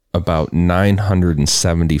 about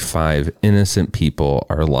 975 innocent people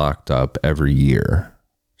are locked up every year.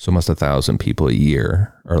 So almost 1,000 people a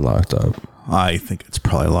year are locked up. I think it's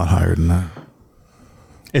probably a lot higher than that.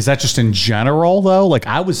 Is that just in general though? Like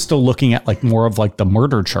I was still looking at like more of like the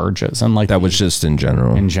murder charges and like That was just in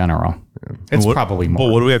general. in general. It's probably more.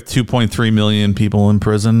 But what do we have? 2.3 million people in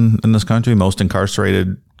prison in this country, most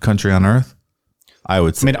incarcerated country on earth. I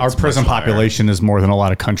would say. I mean, our prison population is more than a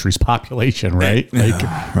lot of countries' population, right? Like,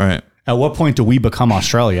 right. at what point do we become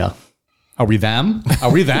Australia? Are we them?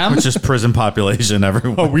 Are we them? It's just prison population.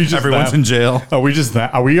 Everyone's them? in jail. Are we just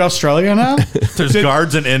that? Are we Australia now? There's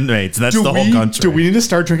guards and inmates. And that's the whole country. Do we need to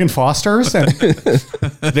start drinking Fosters and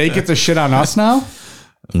they get the shit on us now?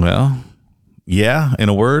 Well, yeah. In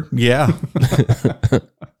a word, yeah.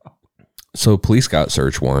 So police got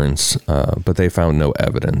search warrants, but they found no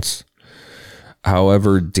evidence.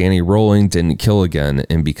 However, Danny Rolling didn't kill again,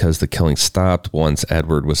 and because the killing stopped once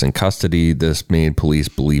Edward was in custody, this made police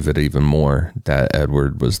believe it even more that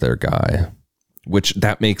Edward was their guy, which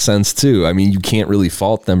that makes sense too. I mean, you can't really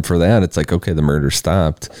fault them for that. It's like, okay, the murder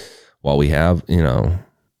stopped while we have,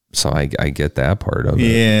 so I get that part of it.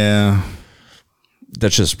 Yeah.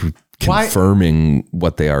 That's just confirming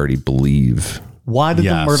what they already believe. Why did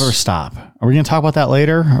the murder stop? Are we going to talk about that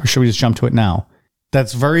later, or should we just jump to it now?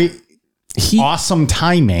 That's very awesome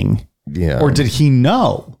timing. Yeah. Or did he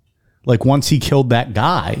know? Like once he killed that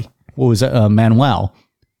guy, what was it, Manuel?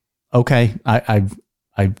 Okay, I've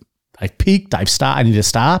peaked. I've stopped. I need to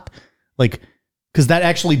stop. Like, because that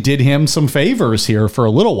actually did him some favors here for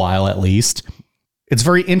a little while, at least. It's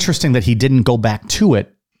very interesting that he didn't go back to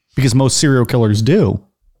it, because most serial killers do.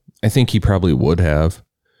 I think he probably would have.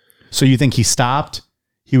 So you think he stopped?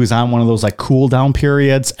 He was on one of those like cool down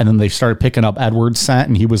periods, and then they started picking up Edward's scent,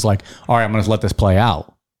 and he was like, all right, I'm going to let this play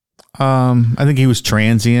out. I think he was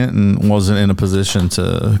transient and wasn't in a position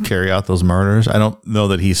to carry out those murders. I don't know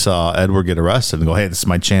that he saw Edward get arrested and go, hey, this is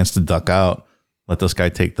my chance to duck out. Let this guy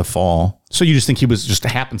take the fall. So you just think he was just a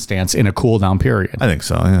happenstance in a cool down period? I think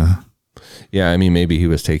so, yeah. Yeah, I mean, maybe he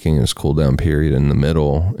was taking his cool down period in the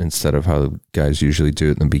middle instead of how guys usually do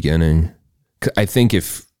it in the beginning. I think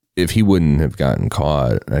if he wouldn't have gotten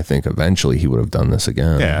caught, I think eventually he would have done this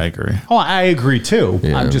again. Yeah, I agree. Oh, I agree too.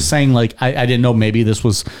 Yeah. I'm just saying, like, I didn't know maybe this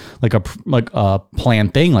was like a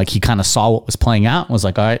planned thing. Like he kind of saw what was playing out and was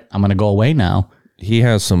like, all right, I'm going to go away now. He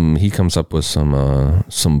comes up with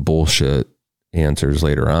some bullshit answers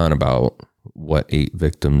later on about what 8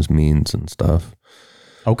 victims means and stuff.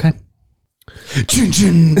 Okay.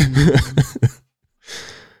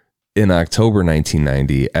 In October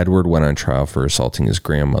 1990, Edward went on trial for assaulting his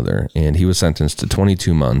grandmother, and he was sentenced to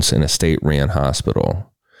 22 months in a state-ran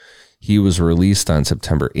hospital. He was released on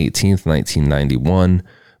September 18th, 1991,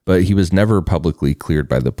 but he was never publicly cleared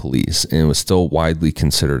by the police and was still widely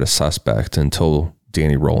considered a suspect until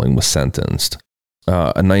Danny Rolling was sentenced.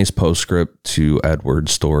 A nice postscript to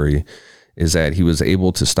Edward's story is that he was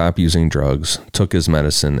able to stop using drugs, took his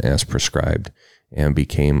medicine as prescribed, and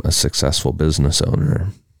became a successful business owner.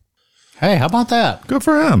 Hey, how about that? Good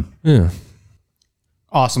for him. Yeah.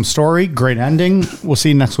 Awesome story. Great ending. We'll see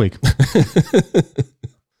you next week.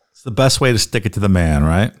 It's the best way to stick it to the man,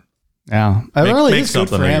 right? Yeah. It really make is good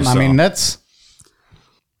for something of him. I mean, it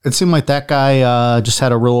seemed like that guy just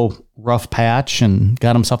had a real rough patch and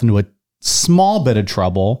got himself into a small bit of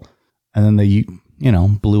trouble. And then they,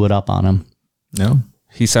 blew it up on him. No.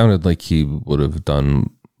 He sounded like he would have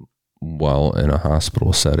done well in a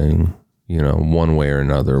hospital setting, one way or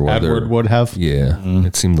another. Edward would have. Yeah.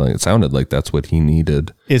 It sounded like that's what he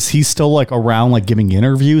needed. Is he still like around, like giving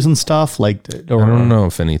interviews and stuff? Like, or, I don't know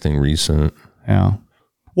if anything recent. Yeah.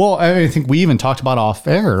 Well, I think we even talked about off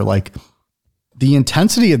air, like the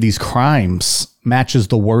intensity of these crimes matches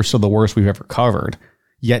the worst of the worst we've ever covered.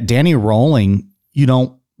 Yet Danny Rolling, you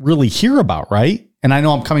don't really hear about, right? And I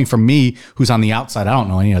know I'm coming from me, who's on the outside. I don't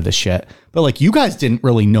know any of this shit, but like you guys didn't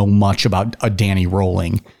really know much about a Danny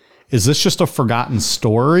Rolling. Is this just a forgotten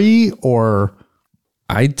story, or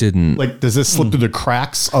I didn't like, does this slip through the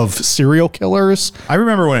cracks of serial killers? I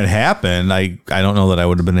remember when it happened. I don't know that I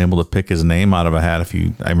would have been able to pick his name out of a hat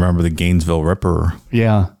I remember the Gainesville Ripper.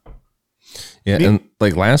 Yeah. Yeah. And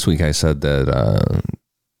like last week I said that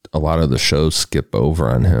a lot of the shows skip over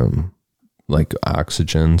on him, like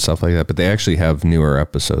Oxygen, stuff like that. But they actually have newer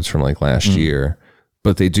episodes from like last year,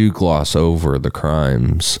 but they do gloss over the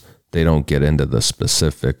crimes. They don't get into the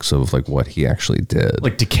specifics of like what he actually did.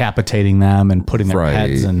 Like decapitating them and putting their Right.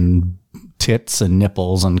 heads and tits and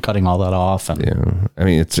nipples and cutting all that off. And Yeah. I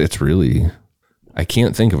mean, it's really, I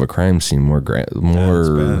can't think of a crime scene more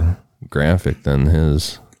graphic than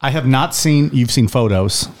his. I have not seen, you've seen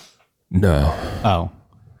photos. No, Oh,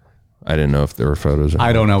 I didn't know if there were photos.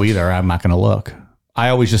 I don't know either. I'm not going to look. I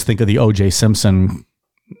always just think of the O.J. Simpson,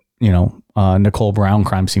 Nicole Brown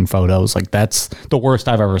crime scene photos. Like that's the worst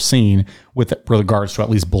I've ever seen with regards to at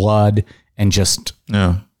least blood and just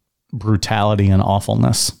brutality and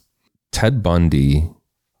awfulness. Ted Bundy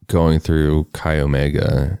going through Chi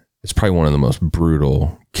Omega is probably one of the most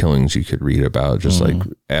brutal killings you could read about. Just like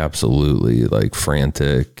absolutely like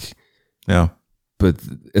frantic. Yeah. But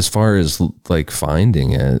as far as like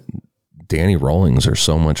finding it, Danny Rolling's are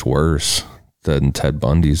so much worse than Ted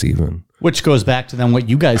Bundy's even. Which goes back to then what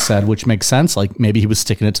you guys said, which makes sense. Like maybe he was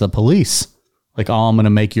sticking it to the police. Like, oh, I'm going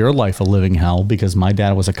to make your life a living hell because my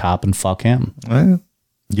dad was a cop and fuck him.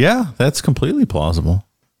 Yeah, that's completely plausible.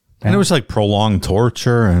 And it was like prolonged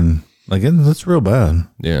torture and like that's real bad.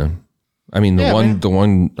 Yeah. I mean, the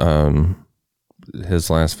one, his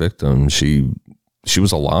last victim, she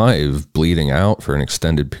was alive, bleeding out for an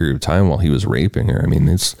extended period of time while he was raping her. I mean,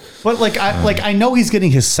 but I know he's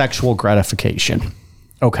getting his sexual gratification.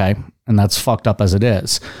 Okay. And that's fucked up as it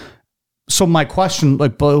is. So my question,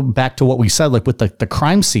 like back to what we said, like with the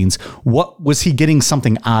crime scenes, what was he getting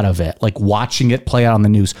something out of it? Like watching it play out on the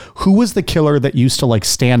news. Who was the killer that used to like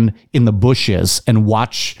stand in the bushes and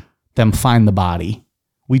watch them find the body?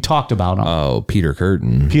 We talked about him. Oh, Peter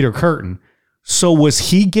Curtin. So was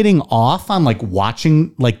he getting off on like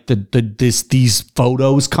watching like these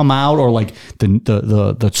photos come out or like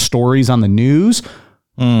the stories on the news?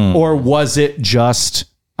 Or was it just,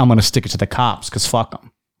 I'm going to stick it to the cops because fuck them?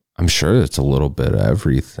 I'm sure it's a little bit of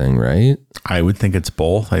everything, right? I would think it's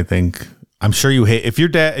both. I'm sure you hate if your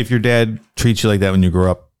dad treats you like that when you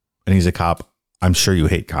grow up and he's a cop. I'm sure you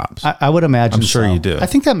hate cops. I would imagine. I'm sure you do. I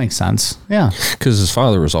think that makes sense. Yeah, because his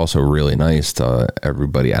father was also really nice to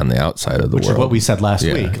everybody on the outside of the world. Which is what we said last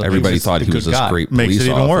week. Like everybody thought he was this great police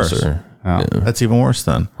officer. Worse. Yeah. That's even worse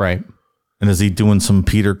then. Right. And is he doing some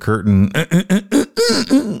Peter Curtin?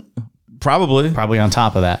 Probably on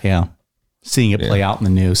top of that. Yeah. Seeing it play out in the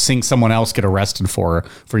news, seeing someone else get arrested for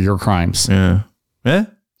your crimes. Yeah. Yeah.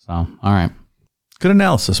 So, all right. Good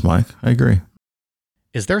analysis, Mike. I agree.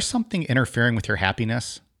 Is there something interfering with your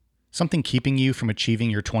happiness? Something keeping you from achieving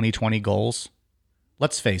your 2020 goals?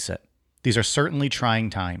 Let's face it, these are certainly trying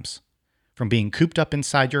times. From being cooped up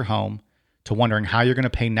inside your home to wondering how you're going to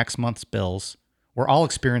pay next month's bills, we're all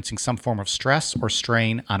experiencing some form of stress or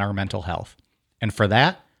strain on our mental health. And for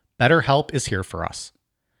that, BetterHelp is here for us.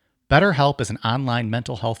 BetterHelp is an online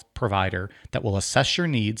mental health provider that will assess your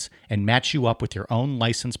needs and match you up with your own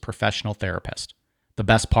licensed professional therapist. The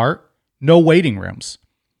best part? No waiting rooms.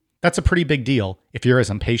 That's a pretty big deal if you're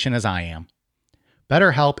as impatient as I am.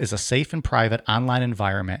 BetterHelp is a safe and private online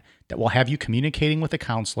environment that will have you communicating with a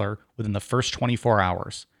counselor within the first 24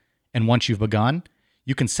 hours. And once you've begun,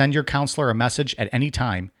 you can send your counselor a message at any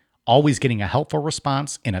time, always getting a helpful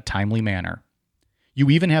response in a timely manner.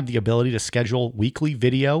 You even have the ability to schedule weekly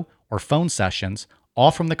video or phone sessions,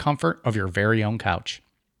 all from the comfort of your very own couch.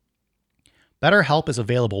 BetterHelp is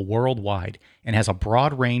available worldwide and has a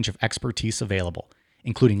broad range of expertise available,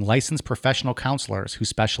 including licensed professional counselors who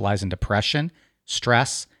specialize in depression,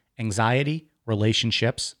 stress, anxiety,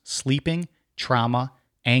 relationships, sleeping, trauma,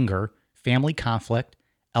 anger, family conflict,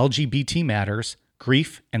 LGBT matters,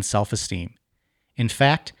 grief, and self-esteem. In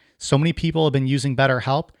fact, so many people have been using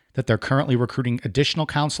BetterHelp that they're currently recruiting additional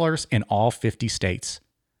counselors in all 50 states.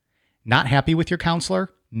 Not happy with your counselor?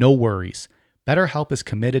 No worries. BetterHelp is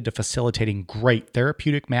committed to facilitating great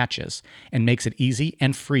therapeutic matches and makes it easy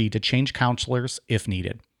and free to change counselors if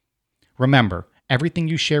needed. Remember, everything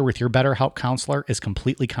you share with your BetterHelp counselor is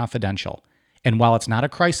completely confidential. And while it's not a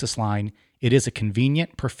crisis line, it is a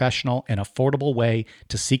convenient, professional, and affordable way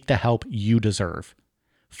to seek the help you deserve.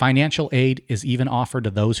 Financial aid is even offered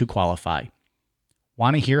to those who qualify.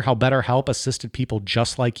 Want to hear how BetterHelp assisted people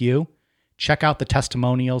just like you? Check out the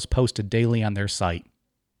testimonials posted daily on their site.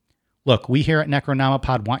 Look, we here at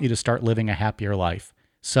Necronomipod want you to start living a happier life.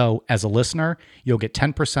 So, as a listener, you'll get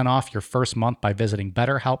 10% off your first month by visiting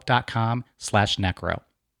betterhelp.com/necro.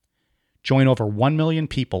 Join over 1 million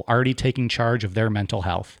people already taking charge of their mental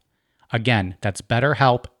health. Again, that's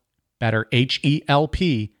BetterHelp,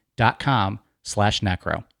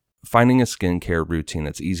 betterhelp.com/necro. Finding a skincare routine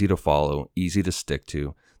that's easy to follow, easy to stick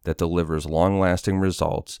to, that delivers long-lasting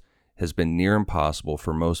results has been near impossible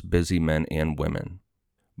for most busy men and women.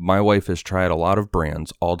 My wife has tried a lot of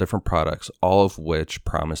brands, all different products, all of which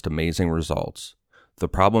promised amazing results. The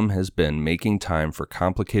problem has been making time for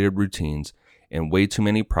complicated routines and way too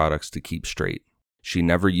many products to keep straight. She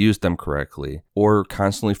never used them correctly or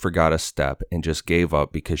constantly forgot a step and just gave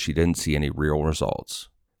up because she didn't see any real results.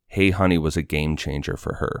 Hey Honey was a game changer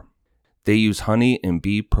for her. They use honey and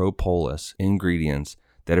bee propolis ingredients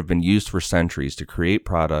that have been used for centuries to create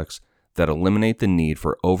products that eliminate the need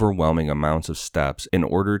for overwhelming amounts of steps in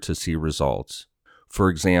order to see results. For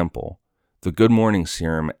example, the Good Morning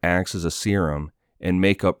Serum acts as a serum and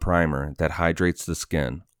makeup primer that hydrates the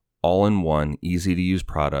skin, all in one easy-to-use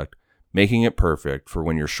product, making it perfect for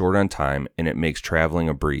when you're short on time and it makes traveling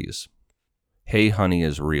a breeze. Hey Honey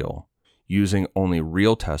is real, using only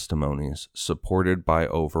real testimonies supported by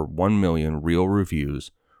over 1 million real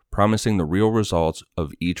reviews, promising the real results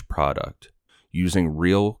of each product. Using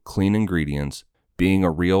real, clean ingredients, being a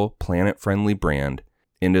real planet-friendly brand,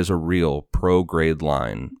 and is a real pro-grade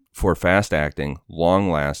line for fast-acting,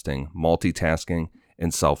 long-lasting, multitasking,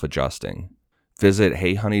 and self-adjusting. Visit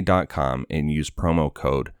heyhoney.com and use promo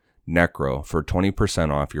code NECRO for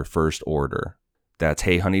 20% off your first order. That's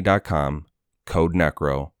heyhoney.com, code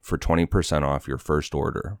NECRO for 20% off your first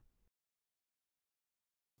order.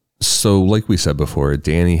 So, like we said before,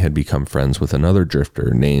 Danny had become friends with another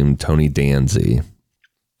drifter named Tony Danzy.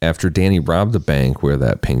 After Danny robbed the bank where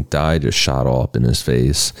that pink dye just shot all up in his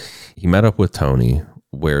face, he met up with Tony,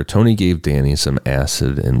 where Tony gave Danny some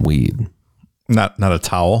acid and weed. Not a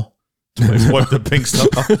towel. Like, wipe the pink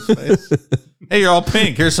stuff off his face. Hey, you're all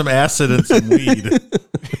pink. Here's some acid and some weed.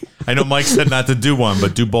 I know Mike said not to do one,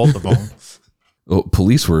 but do both of them. Well,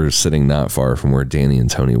 police were sitting not far from where Danny and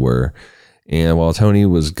Tony were. And while Tony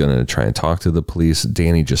was going to try and talk to the police,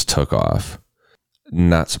 Danny just took off.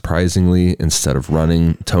 Not surprisingly, instead of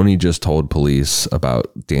running, Tony just told police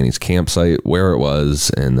about Danny's campsite, where it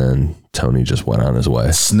was, and then Tony just went on his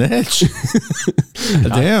way. Snitch.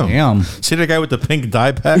 Damn. See the guy with the pink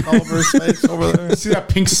dye pack all over his face over there? See that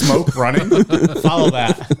pink smoke running? Follow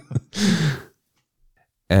that.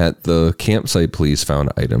 At the campsite, police found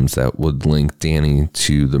items that would link Danny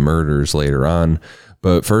to the murders later on.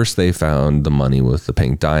 But first, they found the money with the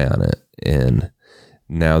pink dye on it. And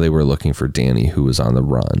now they were looking for Danny, who was on the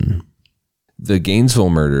run. The Gainesville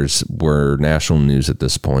murders were national news at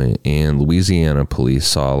this point, and Louisiana police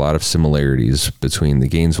saw a lot of similarities between the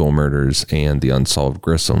Gainesville murders and the unsolved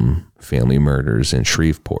Grissom family murders in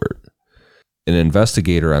Shreveport. An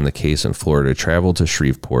investigator on the case in Florida traveled to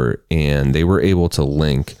Shreveport, and they were able to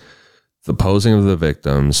link the posing of the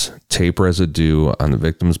victims, tape residue on the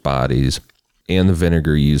victims' bodies, and the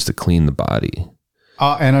vinegar used to clean the body.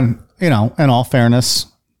 And in all fairness,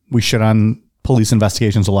 we shit on police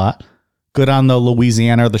investigations a lot. Good on the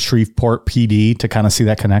Louisiana or the Shreveport PD to kind of see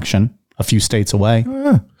that connection a few states away.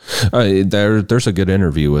 There's a good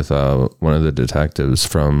interview with one of the detectives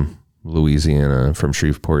from Louisiana, from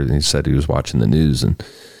Shreveport, and he said he was watching the news, and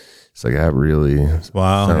it's like, that really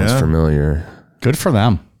sounds familiar. Good for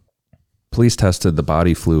them. Police tested the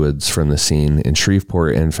body fluids from the scene in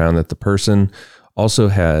Shreveport and found that the person also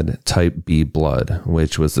had type B blood,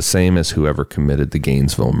 which was the same as whoever committed the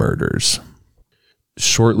Gainesville murders.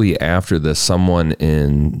 Shortly after this, someone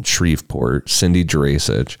in Shreveport, Cindy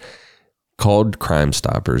Jurasich, called Crime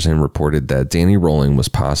Stoppers and reported that Danny Rolling was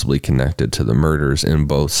possibly connected to the murders in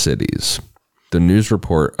both cities. The news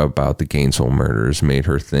report about the Gainesville murders made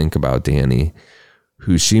her think about Danny,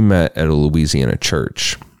 who she met at a Louisiana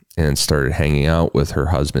church and started hanging out with her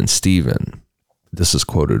husband, Stephen. This is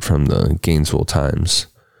quoted from the Gainesville Times.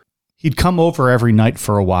 He'd come over every night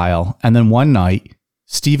for a while, and then one night,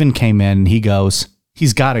 Stephen came in and he goes,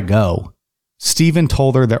 "He's got to go." Stephen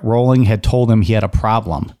told her that Rolling had told him he had a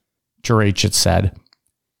problem, Jurasich said.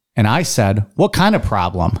 And I said, "What kind of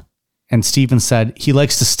problem?" And Stephen said, "He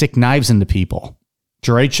likes to stick knives into people."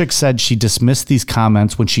 Jurasich said she dismissed these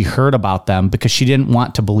comments when she heard about them because she didn't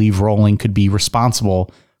want to believe Rolling could be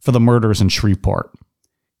responsible for the murders in Shreveport.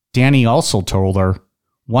 Danny also told her,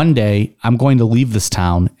 "One day I'm going to leave this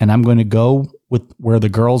town and I'm going to go with where the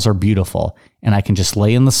girls are beautiful and I can just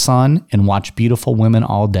lay in the sun and watch beautiful women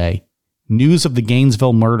all day." News of the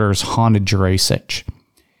Gainesville murders haunted Jurasich.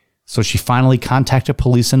 So she finally contacted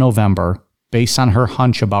police in November based on her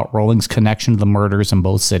hunch about Rolling's connection to the murders in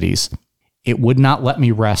both cities. "It would not let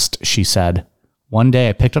me rest," she said. "One day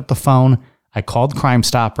I picked up the phone, I called Crime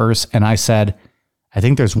Stoppers, and I said, 'I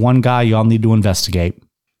think there's one guy y'all need to investigate,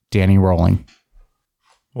 Danny Rolling.'"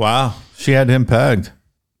 Wow. She had him pegged.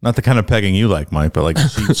 Not the kind of pegging you like, Mike, but like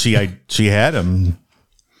she had him.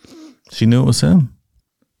 She knew it was him.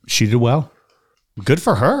 She did well. Good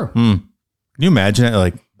for her. Can you imagine it?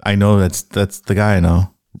 Like, I know that's the guy I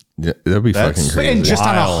know. Yeah, that'd be fucking crazy. And just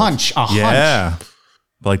on a Wild. hunch. Yeah.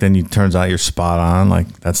 But like then it turns out you're spot on.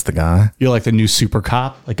 Like, that's the guy. You're like the new super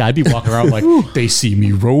cop. Like, I'd be walking around like, they see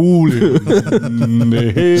me rolling.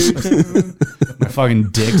 My fucking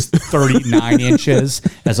dick's 39 inches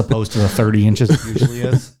as opposed to the 30 inches it usually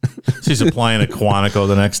is. She's applying a Quantico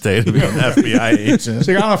the next day to be an FBI agent.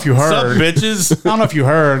 So I don't know if you heard. What's up, bitches? I don't know if you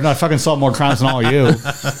heard. I fucking solved more crimes than all of you.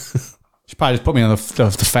 She probably just put me on the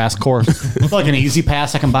fast course. It's like an easy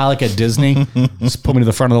pass I can buy like at Disney. Just put me to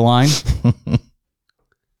the front of the line.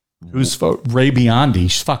 Who's Ray Biondi?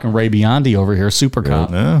 She's fucking Ray Biondi over here, super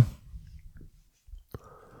cop. Yeah.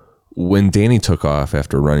 When Danny took off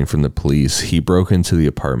after running from the police, he broke into the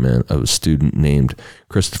apartment of a student named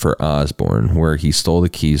Christopher Osborne, where he stole the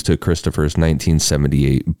keys to Christopher's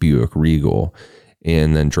 1978 Buick Regal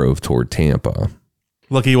and then drove toward Tampa.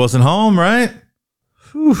 Lucky he wasn't home, right?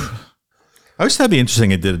 Whew. I wish that'd be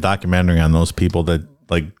interesting. It did a documentary on those people that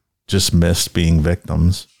like just missed being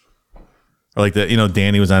victims. Or like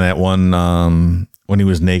Danny was on that one when he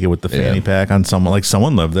was naked with the fanny pack on someone. Like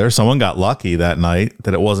someone lived there. Someone got lucky that night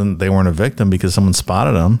that they weren't a victim because someone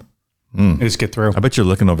spotted him. and just get through. I bet you're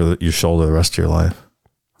looking over your shoulder the rest of your life.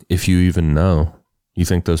 If you even know. You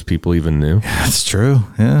think those people even knew? That's true.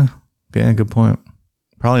 Yeah. Yeah, good point.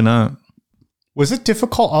 Probably not. Was it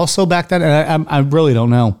difficult also back then? And I really don't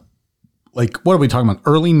know. Like, what are we talking about?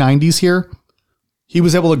 Early 90s here? He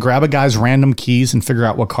was able to grab a guy's random keys and figure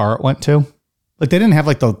out what car it went to? Like, they didn't have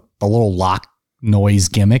like the little lock noise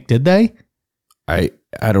gimmick, did they? I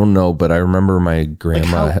don't know, but I remember my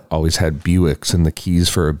grandma always had Buicks, and the keys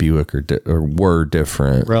for a Buick were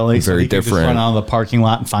different. Really? Very so he could different. Just run out of the parking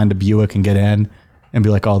lot and find a Buick and get in and be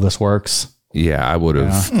like, "Oh, this works." Yeah, I would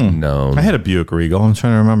have known. I had a Buick Regal. I'm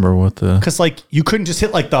trying to remember what the... Because like you couldn't just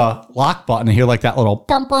hit like the lock button and hear like that little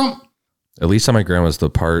bump bump. At least on my grandma's, the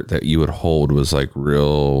part that you would hold was like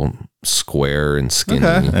real square and skinny.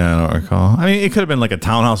 Okay. Yeah, I don't recall. I mean, it could have been like a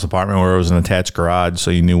townhouse apartment where it was an attached garage, so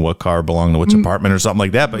you knew what car belonged to which apartment or something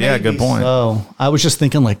like that. But yeah, good point. So I was just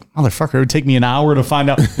thinking like, motherfucker, it would take me an hour to find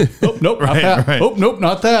out. Nope, not that. right. Oh, nope,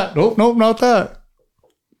 not that. Nope, not that.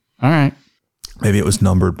 All right. Maybe it was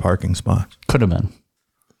numbered parking spots. Could have been.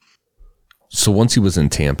 So once he was in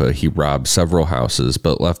Tampa, he robbed several houses,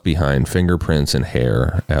 but left behind fingerprints and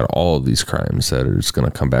hair at all of these crimes that are just going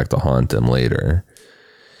to come back to haunt him later.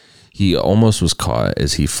 He almost was caught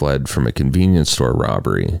as he fled from a convenience store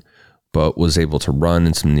robbery, but was able to run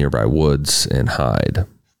in some nearby woods and hide.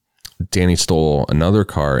 Danny stole another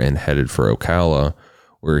car and headed for Ocala,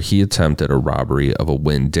 where he attempted a robbery of a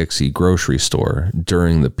Winn-Dixie grocery store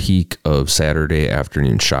during the peak of Saturday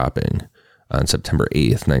afternoon shopping on September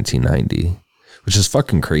 8th, 1990, which is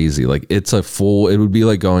fucking crazy. Like, it would be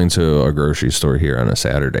like going to a grocery store here on a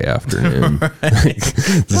Saturday afternoon.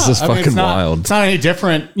 This is fucking wild. It's not any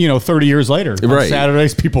different, 30 years later. On Right.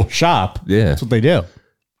 Saturdays, people shop. Yeah. That's what they do.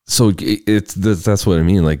 So that's what I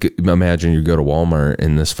mean. Like, imagine you go to Walmart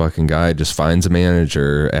and this fucking guy just finds a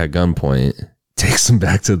manager at gunpoint, takes him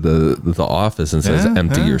back to the office and says,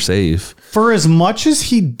 empty your safe. For as much as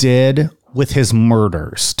he did with his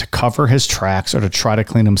murders to cover his tracks or to try to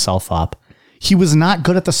clean himself up, he was not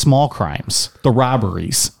good at the small crimes, the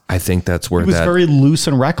robberies. I think that's where He was very loose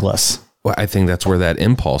and reckless. Well, I think that's where that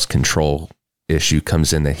impulse control issue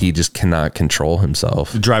comes in, that he just cannot control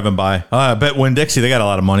himself. Driving by. I bet Winn-Dixie, they got a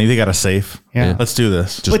lot of money. They got a safe. Yeah. Let's do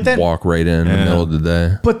this. Just walk right in the middle of the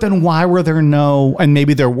day. But then why were there no, and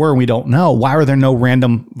maybe there were, and we don't know, why were there no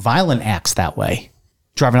random violent acts that way?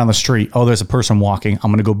 Driving down the street, oh, there's a person walking,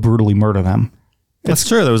 I'm going to go brutally murder them. That's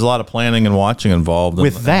true. There was a lot of planning and watching involved.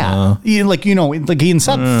 With that, like he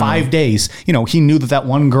said 5 days, he knew that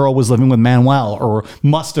one girl was living with Manuel, or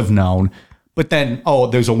must have known. But then,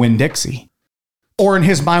 there's a Winn-Dixie. Or in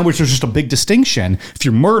his mind, which was just a big distinction. If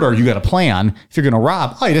you murder, you got a plan. If you're going to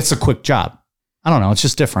rob, that's a quick job. I don't know. It's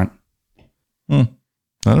just different. I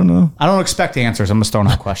don't know. I don't expect answers. I'm just throwing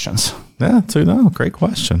out questions. Yeah, great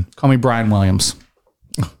question. Call me Brian Williams.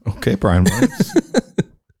 Okay, Brian Williams.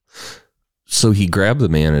 So he grabbed the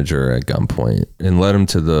manager at gunpoint and led him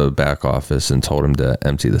to the back office and told him to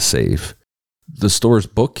empty the safe. The store's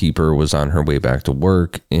bookkeeper was on her way back to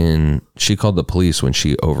work, and she called the police when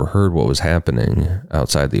she overheard what was happening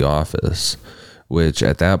outside the office, which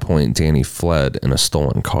at that point, Danny fled in a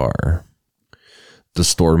stolen car. The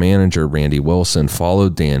store manager, Randy Wilson,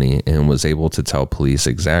 followed Danny and was able to tell police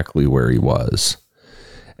exactly where he was.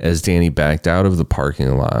 As Danny backed out of the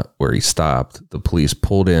parking lot where he stopped, the police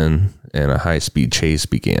pulled in and a high-speed chase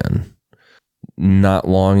began. Not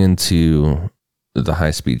long into the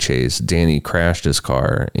high-speed chase, Danny crashed his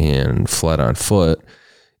car and fled on foot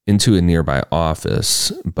into a nearby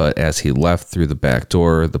office, but as he left through the back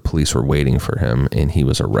door, the police were waiting for him and he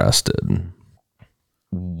was arrested.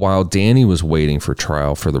 While Danny was waiting for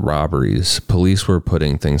trial for the robberies, police were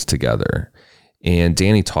putting things together, and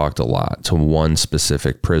Danny talked a lot to one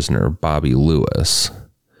specific prisoner, Bobby Lewis.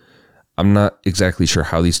 I'm not exactly sure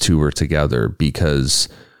how these two were together, because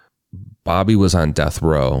Bobby was on death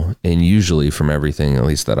row, and usually from everything, at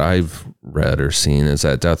least that I've read or seen, is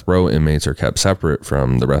that death row inmates are kept separate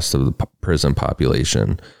from the rest of the prison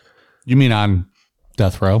population. You mean on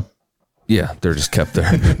death row? Yeah, they're just kept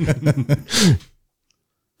there.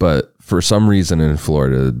 But for some reason in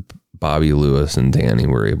Florida, Bobby Lewis and Danny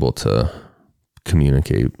were able to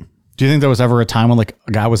communicate. Do you think there was ever a time when like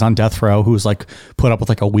a guy was on death row who was like put up with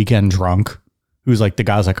like a weekend drunk? Who's like, the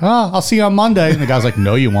guy's like, I'll see you on Monday. And the guy's like,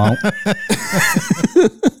 no, you won't.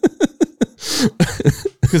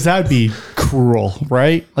 Because that'd be cruel,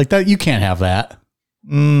 right? Like that, you can't have that.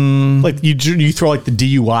 Like you throw like the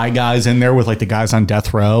DUI guys in there with like the guys on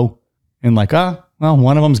death row, and like,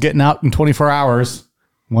 one of them's getting out in 24 hours.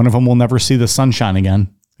 One of them will never see the sunshine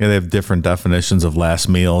again. Yeah, they have different definitions of last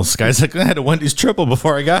meals. Guys like, I had a Wendy's triple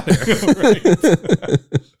before I got here.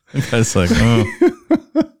 It's like,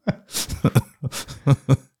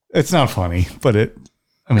 It's not funny, but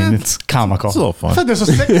it's comical. It's a little fun. I feel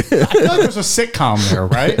like there's a sitcom there,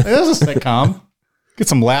 right? There's a sitcom. Get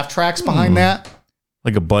some laugh tracks behind that.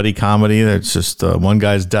 like a buddy comedy that's just one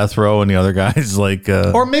guy's death row and the other guy's like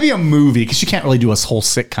or maybe a movie, because you can't really do a whole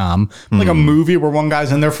sitcom, like a movie where one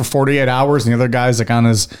guy's in there for 48 hours and the other guy's like on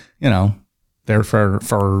his, there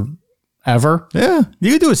for ever. Yeah,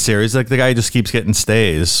 you could do a series like the guy just keeps getting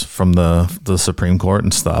stays from the Supreme Court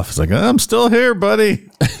and stuff. It's like, I'm still here, buddy.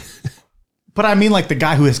 But I mean, like the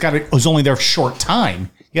guy who's only there for a short time.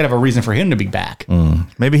 You gotta have a reason for him to be back.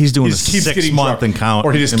 Maybe he's doing He a just keeps 6 getting month drunk, in count,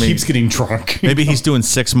 or he just keeps getting drunk. Maybe he's doing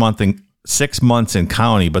 6 months in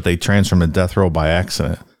county, but they transfer him to death row by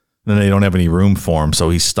accident. Then they don't have any room for him, so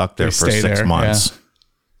he's stuck there for 6 months. Yeah.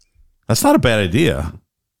 That's not a bad idea.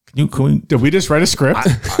 Did we just write a script?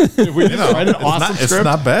 Did we just write an awesome script? It's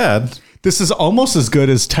not bad. This is almost as good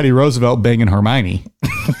as Teddy Roosevelt banging Hermione.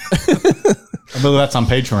 I believe that's on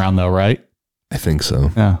Patreon, though, right? I think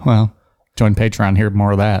so. Yeah, well, join Patreon, hear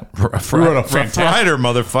more of that. Rough Rider,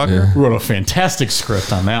 motherfucker. Yeah. We wrote a fantastic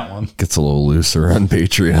script on that one. Gets a little looser on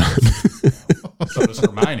Patreon. So does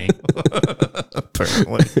Hermione.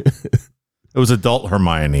 Apparently. It was adult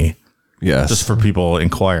Hermione. Yes. Just for people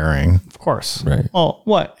inquiring. Of course. Right. Well,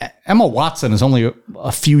 what? Emma Watson is only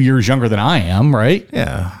a few years younger than I am, right?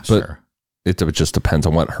 Yeah, but sure. It just depends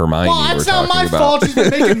on what Hermione well, it's we're not my about. fault. She's been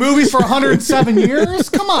making movies for 107 years.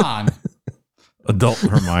 Come on. Adult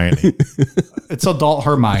Hermione. It's adult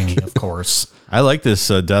Hermione, of course. I like this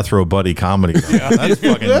death row buddy comedy. That's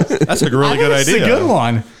a really good idea. It's a good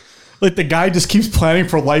one. Like the guy just keeps planning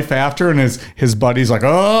for life after, and his buddy's like,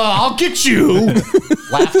 "Oh, I'll get you."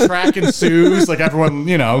 Laugh track ensues. Like everyone,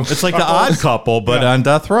 It's like the Odd Couple, but on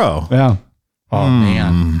death row. Yeah. Oh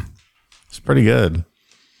man, it's pretty good.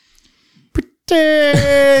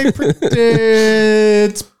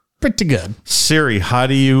 It's pretty good. Siri, how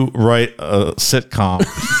do you write a sitcom?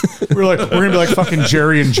 We're gonna be like fucking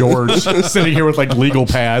Jerry and George sitting here with like legal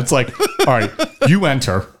pads. Like, all right, you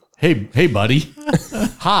enter. Hey, buddy.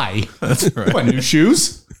 Hi. That's right. What, new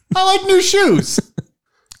shoes? I like new shoes.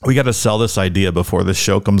 We got to sell this idea before the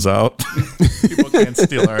show comes out. People can't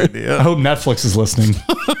steal our idea. I hope Netflix is listening.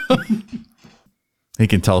 He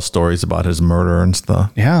can tell stories about his murder and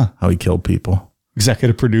stuff. Yeah. How he killed people.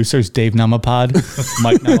 Executive producers, Dave Namapod,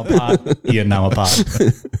 Mike Namapod, Ian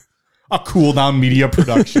Namapod. A Cool Down Media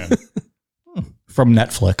production from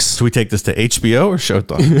Netflix. Do we take this to HBO or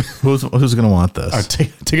Showtime? Who's going to want this?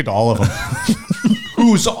 Take it to all of them.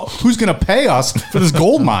 Who's going to pay us for this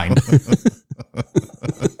gold mine?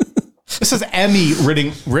 This says Emmy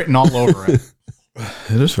written all over it.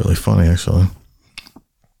 It is really funny, actually.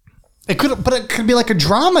 It could be like a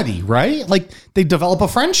dramedy, right? Like they develop a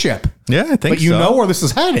friendship. Yeah, I think so. But you know where this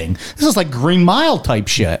is heading. This is like Green Mile type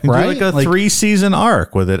shit, right? Do like a 3-season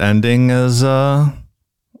arc with it ending as, and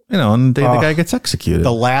the day the guy gets executed.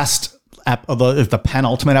 The last, the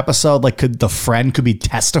penultimate episode, like the friend could be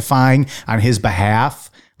testifying on his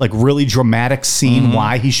behalf, like really dramatic scene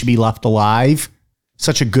why he should be left alive.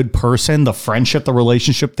 Such a good person, the friendship, the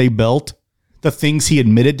relationship they built. The things he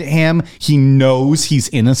admitted to him, he knows he's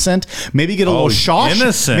innocent. Maybe get a little Shawshank.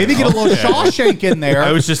 Innocent. Maybe get a little Shawshank in there.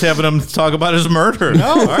 I was just having him talk about his murder.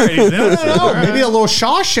 No, all right, he's innocent. no. Maybe a little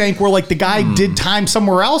Shawshank where like the guy did time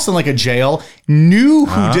somewhere else in like a jail, knew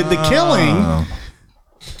who did the killing.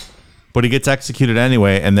 But he gets executed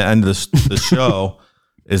anyway, and the end of the show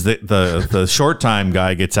is that the short time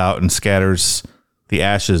guy gets out and scatters the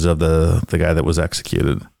ashes of the guy that was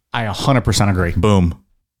executed. I 100% agree. Boom.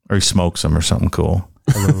 Or he smokes him or something cool.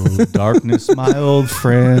 Hello, darkness, my old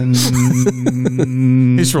friend.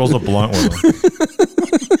 He just rolls a blunt with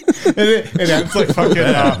him. It ends like fucking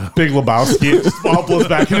Big Lebowski. It just all blows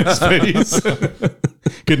back in his face.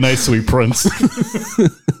 Good night, sweet prince.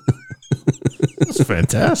 That's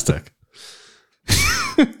fantastic.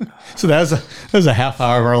 So that was a half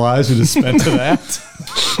hour of our lives we just spent to that,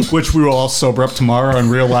 which we will all sober up tomorrow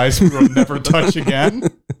and realize we will never touch again.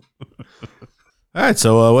 All right,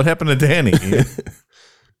 so what happened to Danny?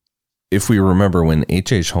 If we remember when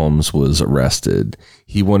H.H. Holmes was arrested,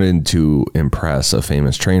 he wanted to impress a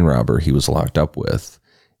famous train robber he was locked up with.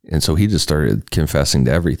 And so he just started confessing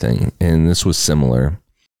to everything. And this was similar.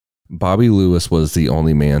 Bobby Lewis was the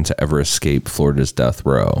only man to ever escape Florida's death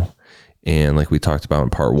row. And like we talked about in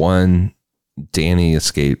part 1, Danny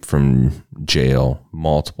escaped from jail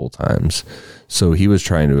multiple times. So he was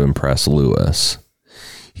trying to impress Lewis.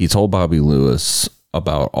 He told Bobby Lewis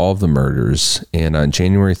about all of the murders, and on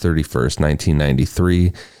January 31st,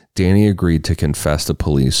 1993, Danny agreed to confess to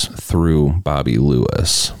police through Bobby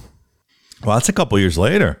Lewis. Well, that's a couple years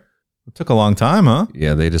later. It took a long time, huh?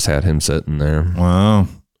 Yeah, they just had him sitting there. Wow.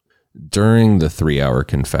 During the 3-hour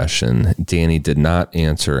confession, Danny did not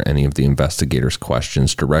answer any of the investigators'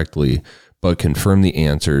 questions directly, but confirmed the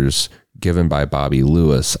answers given by Bobby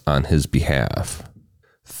Lewis on his behalf.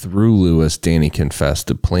 Through Lewis, Danny confessed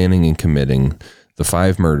to planning and committing the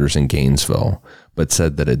 5 murders in Gainesville, but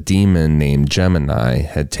said that a demon named Gemini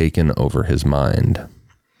had taken over his mind.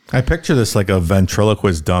 I picture this like a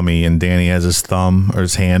ventriloquist dummy, and Danny has his thumb or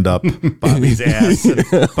his hand up Bobby's ass, and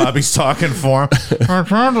Bobby's talking for him.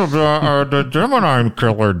 The Gemini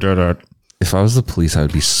killer did it. If I was the police, I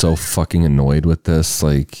would be so fucking annoyed with this.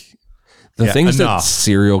 Like the things that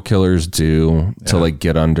serial killers do to like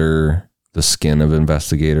get under the skin of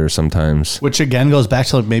investigators sometimes. Which again goes back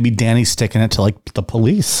to like maybe Danny sticking it to like the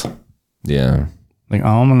police. Yeah. Like,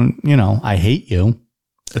 I hate you.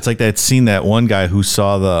 It's like that scene, that one guy who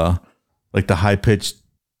saw the high pitched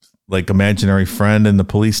like imaginary friend in the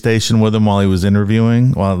police station with him while he was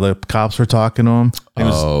interviewing, while the cops were talking to him. He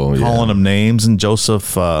was calling him names, and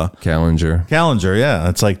Joseph Callinger. Yeah,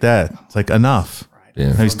 it's like that. It's like enough.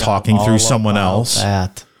 Yeah. He's talking through someone else.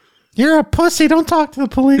 That. You're a pussy. Don't talk to the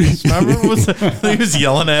police. Remember, he was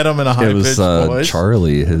yelling at him in a high pitched voice.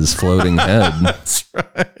 Charlie, his floating head. That's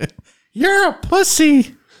right. You're a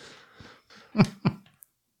pussy.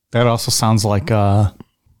 That also sounds like what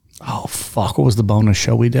was the bonus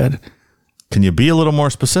show we did? Can you be a little more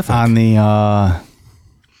specific? On the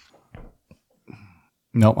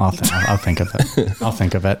nope, I'll think of it. I'll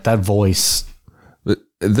think of it. That voice. But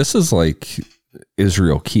this is like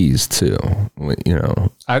Israel Keys too.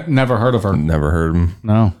 I've never heard of her. Never heard him.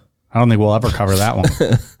 No. I don't think we'll ever cover that one.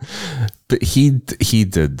 But he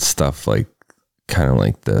did stuff like kind of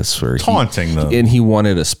like this, where taunting them, and he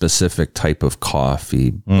wanted a specific type of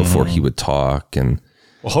coffee before he would talk. And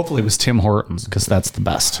well, hopefully it was Tim Hortons, because that's the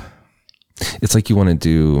best. It's like you want to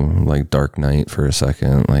do like Dark Knight for a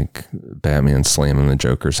second, like Batman slamming the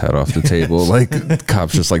Joker's head off the table. Like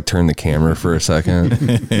cops just like turn the camera for a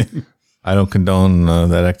second. I don't condone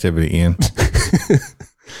that activity, Ian.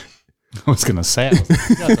 I was gonna say,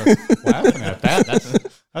 laughing at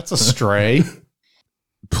that. That's a stray.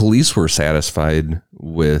 Police were satisfied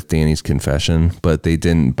with Danny's confession, but they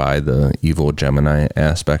didn't buy the evil Gemini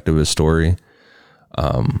aspect of his story,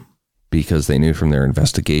 because they knew from their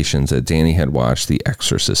investigations that Danny had watched The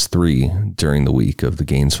Exorcist 3 during the week of the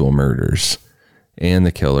Gainesville murders, and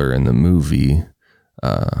the killer in the movie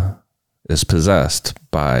is possessed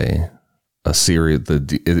by a serial.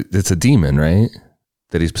 It's a demon, right?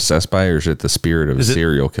 That he's possessed by, or is it the spirit of a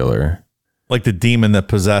serial killer? Like the demon that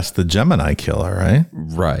possessed the Gemini killer, right?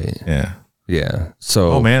 Right. Yeah. Yeah.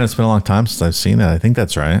 So, oh man, it's been a long time since I've seen that. I think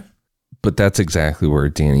that's right. But that's exactly where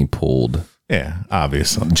Danny pulled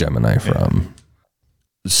obviously Gemini from.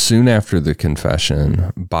 Soon after the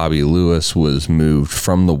confession, Bobby Lewis was moved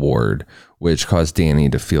from the ward, which caused Danny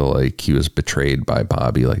to feel like he was betrayed by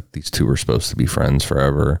Bobby, like these two were supposed to be friends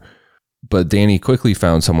forever. But Danny quickly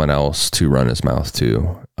found someone else to run his mouth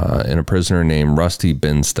to, and a prisoner named Rusty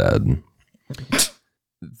Binstead. I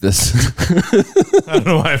don't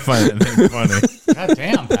know why I find that name funny. God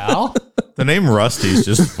damn, pal. The name Rusty is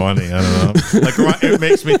just funny. I don't know. Like, it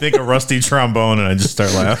makes me think of Rusty Trombone, and I just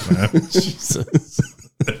start laughing. Jesus.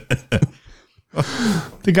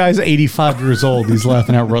 The guy's 85 years old. He's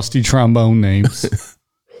laughing at Rusty Trombone names.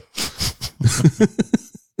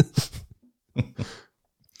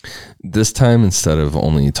 This time, instead of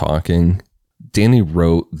only talking, Danny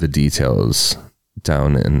wrote the details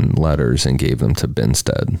down in letters and gave them to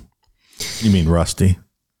Binstead. You mean Rusty?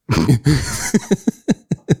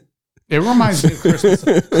 It reminds me of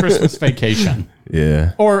Christmas Vacation.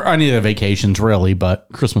 Yeah. Or any of the vacations, really, but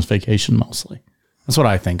Christmas Vacation mostly. That's what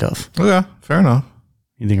I think of. Okay, fair enough.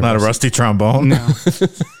 You think not a rusty trombone? No.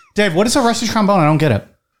 Dave, what is a rusty trombone? I don't get it.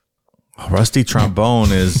 A rusty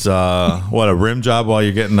trombone is a rim job while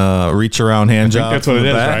you're getting a reach around hand job. That's what it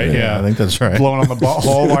is, right? Yeah, I think that's right. Blowing on the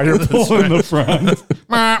butthole while you're pulling the front.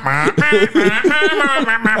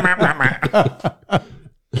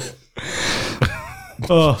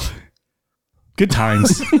 Oh, good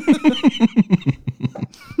times.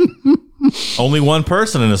 Only one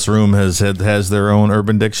person in this room has their own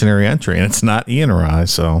Urban Dictionary entry, and it's not Ian or I.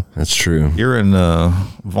 So that's true. You're in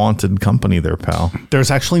vaunted company there, pal.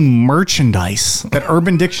 There's actually merchandise that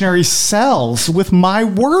Urban Dictionary sells with my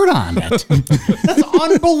word on it. That's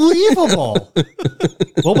unbelievable.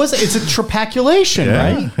 What was it? It's a trepaculation,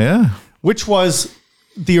 right? Yeah. Which was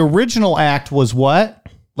the original act was what?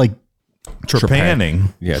 Like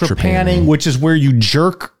trepanning. Yeah, trepanning, which is where you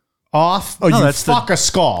jerk off. Oh, no, you that's fuck a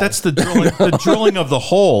skull. That's the drilling. The drilling of the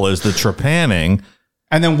hole is the trepanning,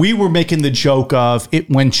 And then we were making the joke of it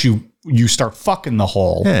when you start fucking the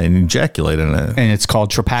hole. Yeah, and ejaculate in it. And it's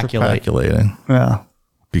called trepaculate. Trepaculating. Yeah.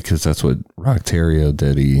 Because that's what Rocktario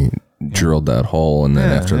did. He drilled that hole, and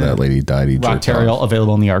then after that lady died, he jerked off. Rocktario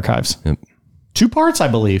available in the archives. Yep. 2 parts, I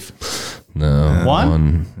believe. No.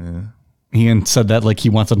 One? Ian said that like he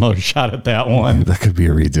wants another shot at that one. That could be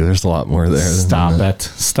a redo. There's a lot more there. Stop it.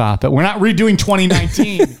 Stop it. We're not redoing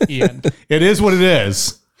 2019, Ian. It is what it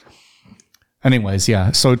is. Anyways,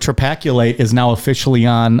 yeah. So Trepaculate is now officially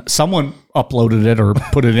on. Someone uploaded it or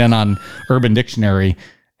put it in on Urban Dictionary,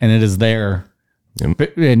 and it is there.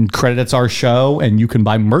 And credits our show, and you can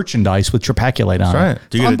buy merchandise with Trepaculate on. That's right.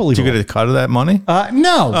 Do you get a cut of that money?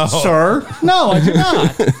 No, sir. No, I do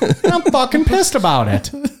not. And I'm fucking pissed about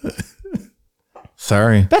it.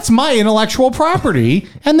 Sorry. That's my intellectual property,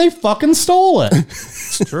 and they fucking stole it.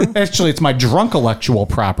 It's true. Actually, it's my drunk-intellectual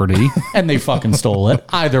property, and they fucking stole it.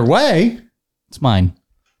 Either way, it's mine.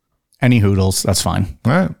 Any hoodles, that's fine.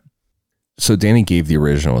 All right. So Danny gave the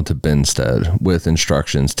original to Binstead with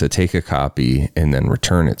instructions to take a copy and then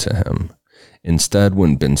return it to him. Instead,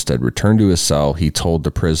 when Binstead returned to his cell, he told the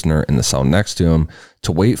prisoner in the cell next to him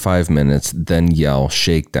to wait 5 minutes, then yell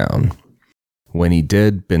shakedown. When he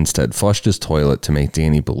did, Binstead flushed his toilet to make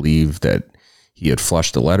Danny believe that he had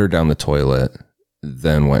flushed the letter down the toilet,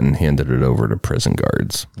 then went and handed it over to prison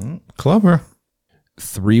guards. Clever.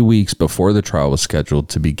 3 weeks before the trial was scheduled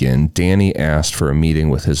to begin, Danny asked for a meeting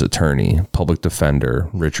with his attorney, public defender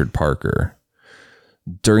Richard Parker.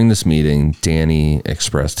 During this meeting, Danny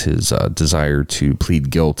expressed his desire to plead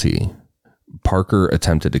guilty. Parker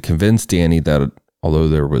attempted to convince Danny that although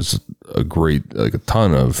there was a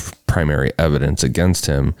ton of primary evidence against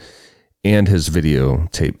him and his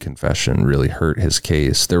videotape confession really hurt his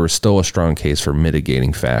case, there was still a strong case for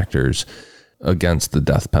mitigating factors against the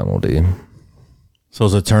death penalty. So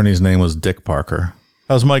his attorney's name was Dick Parker.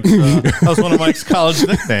 That was Mike's. That was one of Mike's college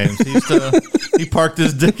nicknames. He parked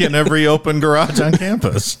his dick in every open garage on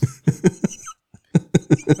campus.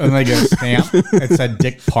 And they get a stamp. It said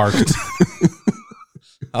Dick parked.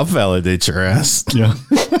 I'll validate your ass. Yeah.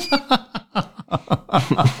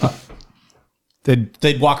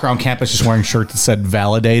 They'd walk around campus just wearing shirts that said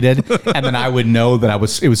validated, and then I would know that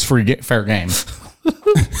it was fair game.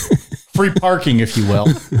 Free parking, if you will.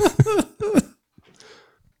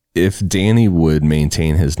 If Danny would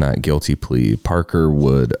maintain his not guilty plea, Parker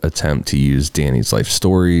would attempt to use Danny's life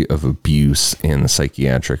story of abuse and the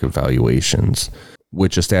psychiatric evaluations,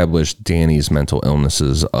 which established Danny's mental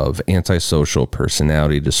illnesses of antisocial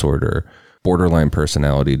personality disorder, borderline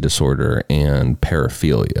personality disorder, and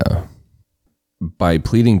paraphilia. By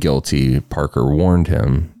pleading guilty, Parker warned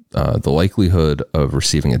him the likelihood of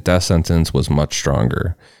receiving a death sentence was much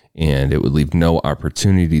stronger, and it would leave no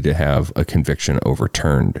opportunity to have a conviction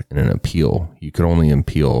overturned in an appeal. You could only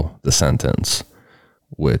appeal the sentence,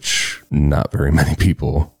 which not very many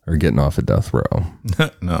people are getting off a death row.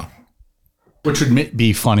 No. Which would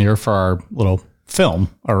be funnier for our little film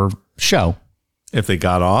or show. If they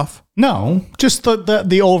got off? No, just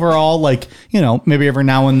the overall, like, maybe every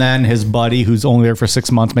now and then his buddy who's only there for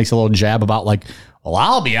 6 months makes a little jab about like, well,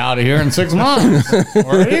 I'll be out of here in 6 months. Where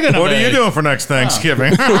are you gonna What are you doing for next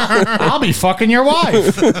Thanksgiving? I'll be fucking your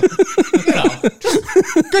wife.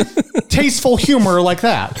 Good, tasteful humor like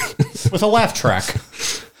that with a laugh track.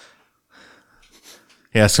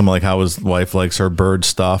 He asked him like how his wife likes her bird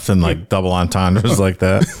stuff and like double entendres like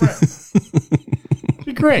that.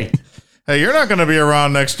 Be great. Hey, you're not going to be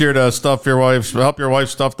around next year to help your wife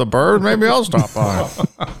stuff the bird. Maybe I'll stop by.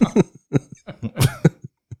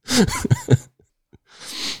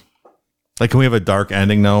 Like, can we have a dark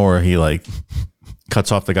ending though, where he like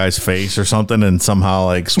cuts off the guy's face or something, and somehow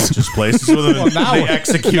like switches places with him? And they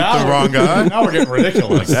execute the wrong guy. Now we're getting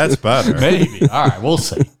ridiculous. Like, that's better. Maybe. All right, we'll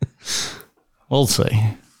see. We'll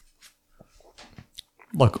see.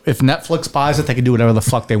 Look, if Netflix buys it, they can do whatever the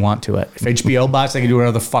fuck they want to it. If HBO buys it, they can do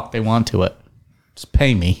whatever the fuck they want to it. Just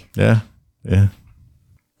pay me. Yeah.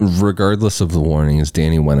 Regardless of the warnings,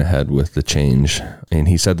 Danny went ahead with the change, and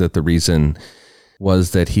he said that the reason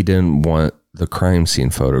was that he didn't want the crime scene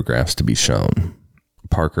photographs to be shown.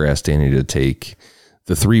 Parker asked Danny to take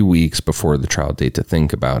the 3 weeks before the trial date to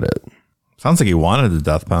think about it. Sounds like he wanted the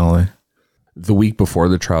death penalty. The week before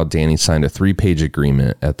the trial, Danny signed a 3-page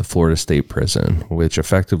agreement at the Florida State Prison, which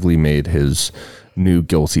effectively made his new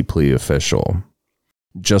guilty plea official.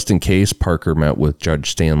 Just in case, Parker met with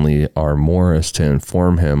Judge Stanley R. Morris to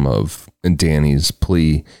inform him of Danny's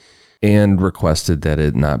plea and requested that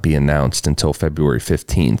it not be announced until February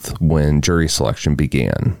 15th, when jury selection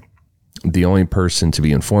began. The only person to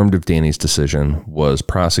be informed of Danny's decision was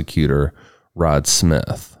prosecutor Rod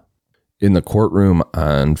Smith. In the courtroom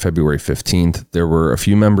on February 15th, there were a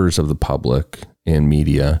few members of the public and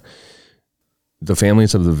media. The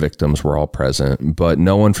families of the victims were all present, but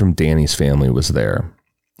no one from Danny's family was there.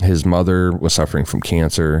 His mother was suffering from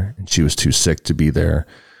cancer, and she was too sick to be there.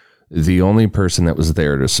 The only person that was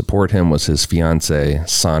there to support him was his fiancée,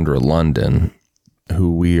 Sandra London,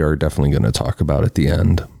 who we are definitely going to talk about at the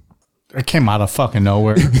end. It came out of fucking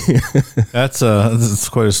nowhere. That's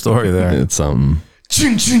quite a story there. It's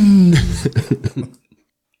Ching, ching.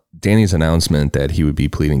 Danny's announcement that he would be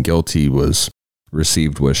pleading guilty was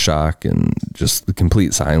received with shock and just the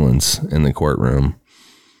complete silence in the courtroom.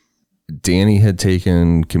 Danny had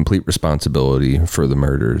taken complete responsibility for the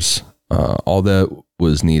murders. All that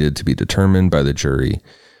was needed to be determined by the jury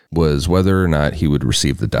was whether or not he would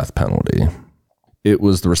receive the death penalty. It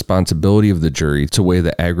was the responsibility of the jury to weigh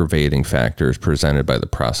the aggravating factors presented by the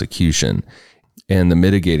prosecution and the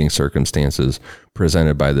mitigating circumstances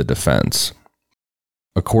presented by the defense.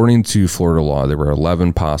 According to Florida law, there were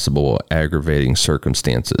 11 possible aggravating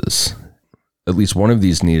circumstances. At least one of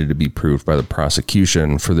these needed to be proved by the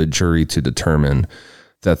prosecution for the jury to determine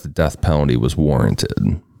that the death penalty was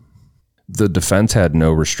warranted. The defense had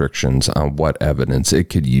no restrictions on what evidence it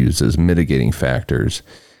could use as mitigating factors,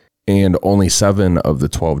 and only 7 of the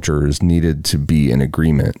 12 jurors needed to be in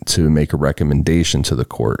agreement to make a recommendation to the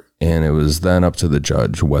court, and it was then up to the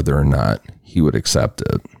judge whether or not he would accept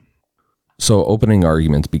it. So opening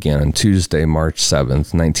arguments began on Tuesday, March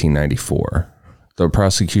 7th, 1994. The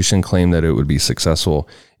prosecution claimed that it would be successful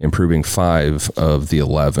in proving 5 of the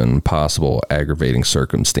 11 possible aggravating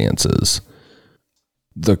circumstances.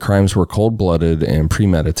 The crimes were cold-blooded and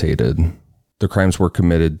premeditated. The crimes were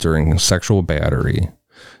committed during sexual battery.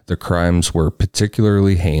 The crimes were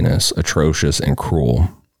particularly heinous, atrocious, and cruel.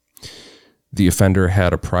 The offender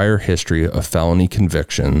had a prior history of felony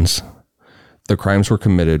convictions. The crimes were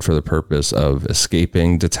committed for the purpose of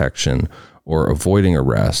escaping detection or avoiding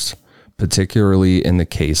arrest, particularly in the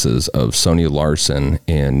cases of Sonia Larson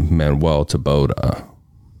and Manuel Taboada.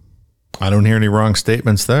 I don't hear any wrong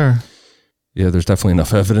statements there. Yeah, there's definitely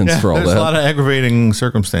enough evidence for all that. There's a lot of aggravating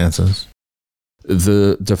circumstances.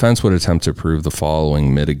 The defense would attempt to prove the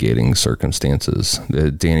following mitigating circumstances.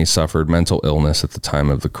 That Danny suffered mental illness at the time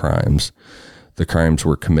of the crimes. The crimes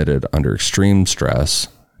were committed under extreme stress.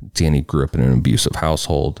 Danny grew up in an abusive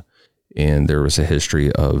household, and there was a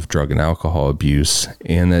history of drug and alcohol abuse,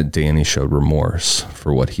 and that Danny showed remorse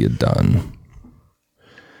for what he had done.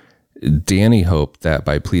 Danny hoped that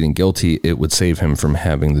by pleading guilty, it would save him from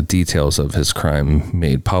having the details of his crime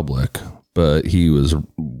made public, but he was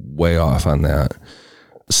way off on that.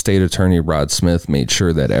 State Attorney Rod Smith made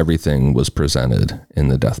sure that everything was presented in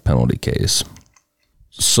the death penalty case.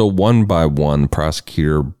 So one by one,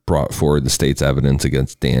 prosecutor brought forward the state's evidence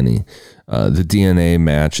against Danny. The DNA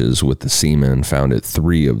matches with the semen found at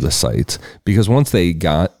 3 of the sites, because once they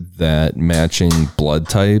got that matching blood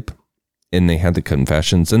type and they had the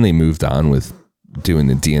confessions, then they moved on with doing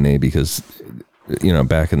the DNA because, you know,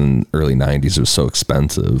 back in the early 90s, it was so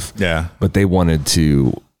expensive. Yeah. But they wanted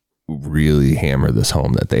to really hammer this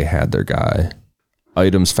home that they had their guy.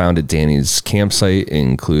 Items found at Danny's campsite,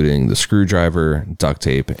 including the screwdriver, duct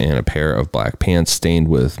tape, and a pair of black pants stained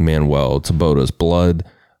with Manuel Taboada's blood,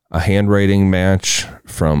 a handwriting match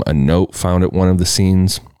from a note found at one of the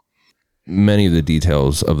scenes. Many of the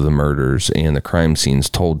details of the murders and the crime scenes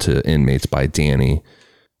told to inmates by Danny.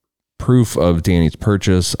 Proof of Danny's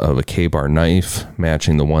purchase of a K-bar knife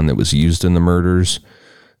matching the one that was used in the murders.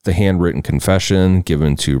 The handwritten confession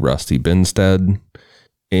given to Rusty Binstead.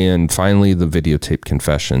 And finally, the videotape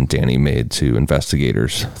confession Danny made to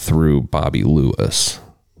investigators through Bobby Lewis.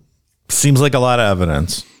 Seems like a lot of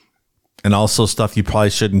evidence. And also stuff you probably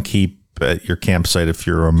shouldn't keep at your campsite if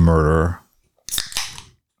you're a murderer.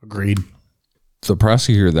 Agreed. The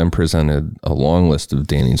prosecutor then presented a long list of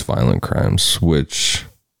Danny's violent crimes, which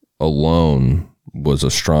alone was a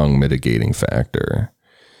strong mitigating factor.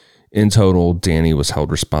 In total, Danny was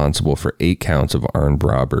held responsible for 8 counts of armed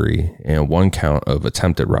robbery and 1 count of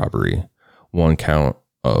attempted robbery, 1 count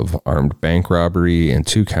of armed bank robbery, and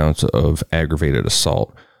 2 counts of aggravated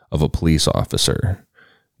assault of a police officer,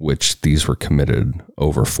 which these were committed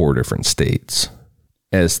over 4 different states.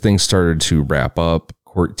 As things started to wrap up,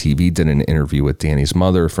 Court TV did an interview with Danny's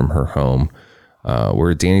mother from her home,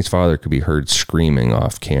 where Danny's father could be heard screaming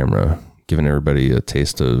off camera, giving everybody a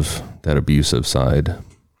taste of that abusive side.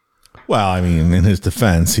 Well, I mean, in his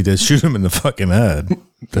defense, he did shoot him in the fucking head.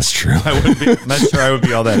 That's true. I'm not sure I would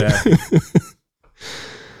be all that happy.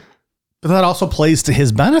 But that also plays to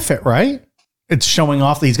his benefit, right? It's showing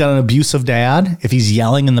off that he's got an abusive dad if he's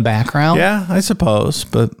yelling in the background. Yeah, I suppose.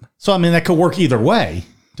 But so, I mean, that could work either way,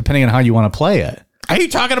 depending on how you want to play it. Are you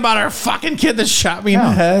talking about our fucking kid that shot me in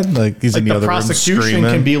the head? Like he's in the other room prosecution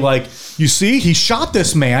screaming. can be like, you see, he shot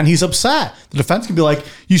this man. He's upset. The defense can be like,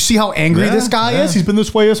 you see how angry this guy is? He's been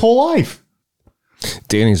this way his whole life.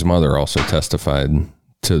 Danny's mother also testified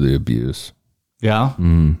to the abuse, Yeah.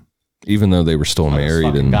 even though they were still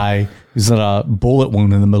married. And guy who's got a bullet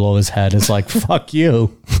wound in the middle of his head is like, fuck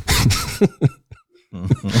you.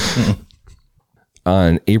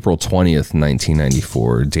 On April 20th,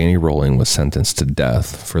 1994, Danny Rolling was sentenced to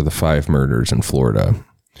death for the 5 murders in Florida.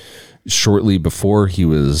 Shortly before he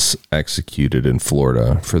was executed in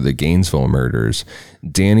Florida for the Gainesville murders,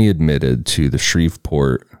 Danny admitted to the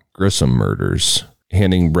Shreveport Grissom murders,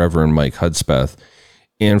 handing Reverend Mike Hudspeth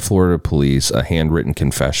and Florida police a handwritten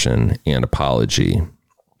confession and apology.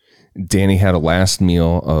 Danny had a last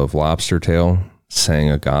meal of lobster tail, sang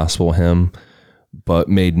a gospel hymn, but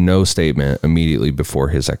made no statement immediately before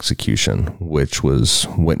his execution, which was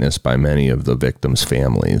witnessed by many of the victims'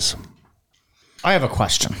 families. I have a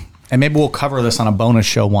question, and maybe we'll cover this on a bonus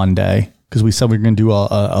show one day, because we said we were going to do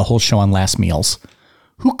a whole show on last meals.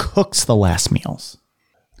 Who cooks the last meals?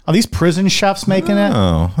 Are these prison chefs making it?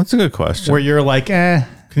 Oh, that's a good question. Where you're like, Can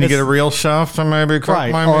you get a real chef to maybe cook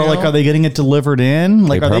right? my Or meal? like, are they getting it delivered in?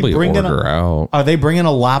 Like, They are probably they bringing order out. Are they bringing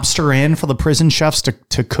a lobster in for the prison chefs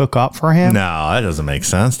to cook up for him? No, that doesn't make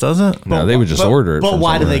sense, does it? No, they would just order it. But from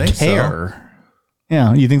why do somewhere. they think so. care?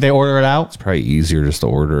 Yeah, you think they order it out? Probably easier just to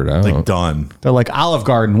order it out. Like done. They're like, Olive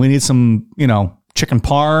Garden, we need some, chicken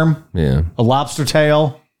parm, Yeah. a lobster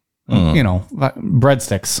tail,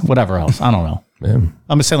 breadsticks, whatever else. I don't know. Yeah.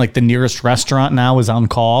 I'm just saying, like, the nearest restaurant now is on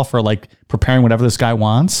call for like preparing whatever this guy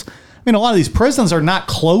wants. I mean, a lot of these prisons are not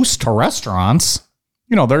close to restaurants.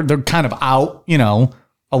 They're kind of out,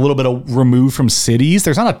 a little bit of removed from cities.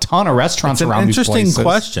 There's not a ton of restaurants It's an around these interesting places.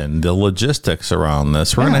 question. The logistics around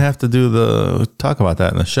this. We're going to have to talk about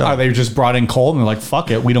that in the show. Are they just brought in cold and they're like, fuck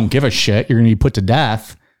it, we don't give a shit. You're going to be put to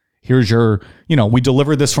death. Here's your, we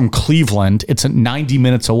delivered this from Cleveland. It's 90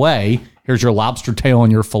 minutes away. Here's your lobster tail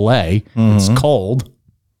and your filet. It's cold.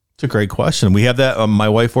 It's a great question. We have that. My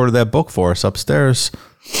wife ordered that book for us upstairs.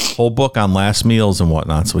 Whole book on last meals and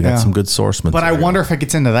whatnot. So we got some good source But material. I wonder if it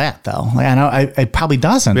gets into that, though. Like, I know it probably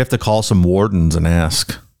doesn't. We have to call some wardens and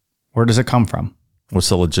ask Where does it come from? what's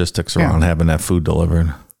the logistics around having that food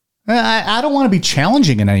delivered. I don't want to be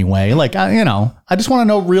challenging in any way. Like, I just want to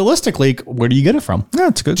know realistically, where do you get it from? Yeah,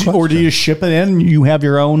 it's a good question. Or do you ship it in and you have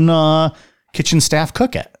your own kitchen staff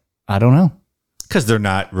cook it? I don't know. Because they're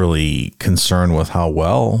not really concerned with how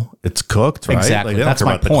well it's cooked, right? Exactly. Like, they don't That's care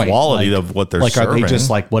my about point. the quality Like- of what they're Like, serving. are they just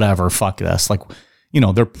like, whatever, fuck this? Like,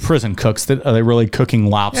 they're prison cooks. Are they really cooking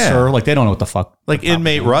lobster? Yeah. Like, they don't know what the fuck. like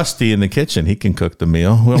inmate Rusty in the kitchen? He can cook the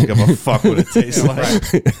meal. We don't give a fuck what it tastes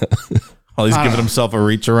like. While he's giving himself a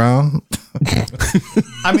reach around.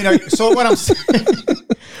 I mean, so what I'm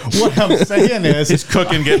saying, is, He's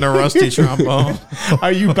cooking, getting a rusty trombone.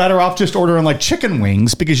 are you better off just ordering like chicken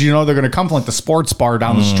wings because they're going to come from like the sports bar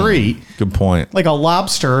down the street? Good point. Like a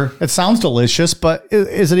lobster, it sounds delicious, but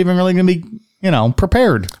is it even really going to be,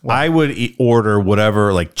 prepared? I would order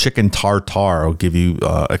whatever, like chicken tartare will give you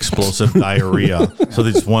explosive diarrhea. So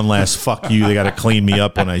there's one last fuck you. They got to clean me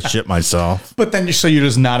up when I shit myself. But then you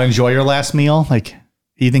just not enjoy your last meal? Like,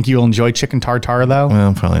 you think you'll enjoy chicken tartare though?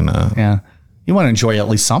 Well, probably not. Yeah. You want to enjoy at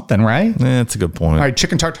least something, right? Yeah, that's a good point. All right,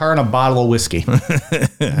 chicken tartare and a bottle of whiskey. I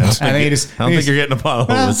I don't think you're getting a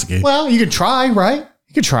bottle of whiskey. Well, you could try, right?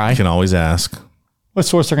 You could try. You can always ask.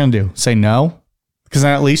 What's the worst they're going to do? Say no? Because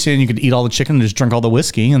then at least then you could eat all the chicken and just drink all the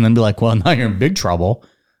whiskey and then be like, well, now you're in big trouble.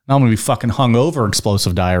 Now I'm going to be fucking hungover,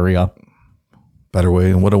 explosive diarrhea. Better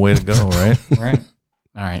way. What a way to go, right? Right?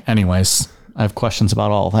 All right. Anyways, I have questions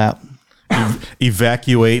about all that.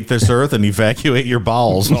 Evacuate this earth and evacuate your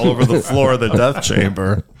bowels all over the floor of the death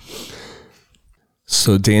chamber.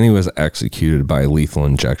 So Danny was executed by lethal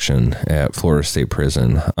injection at Florida State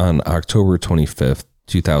Prison on October 25th,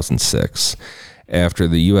 2006, after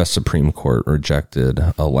the U.S. Supreme Court rejected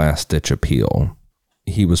a last-ditch appeal.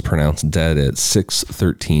 He was pronounced dead at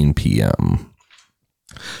 6:13 p.m.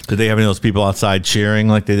 Did they have any of those people outside cheering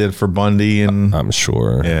like they did for Bundy? And I'm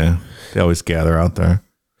sure. yeah, they always gather out there.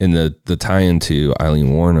 In the tie-in to Eileen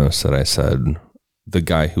Wuornos that I said, the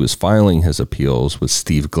guy who was filing his appeals was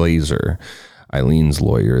Steve Glazer, Eileen's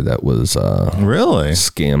lawyer that was Really?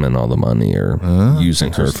 scamming all the money or using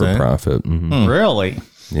her for interesting. profit. Mhm. Really?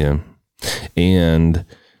 Yeah. And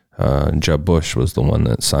Jeb Bush was the one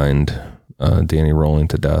that signed Danny Rolling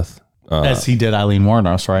to death. As he did Eileen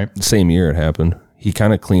Wuornos, right? Same year it happened. He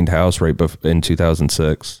kind of cleaned house right in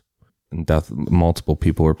 2006. And multiple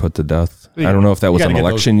people were put to death. I don't know if that was gotta an get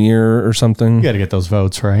election year or something. You got to get those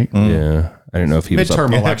votes, right? Yeah. I don't know if he was Midterm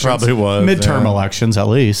up. elections. probably was, Midterm yeah. elections, at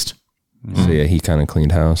least. So yeah, he kind of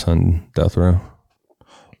cleaned house on death row.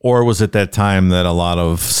 Or was it that time that a lot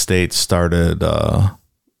of states started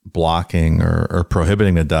blocking or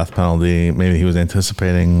prohibiting the death penalty? Maybe he was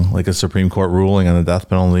anticipating like a Supreme Court ruling on the death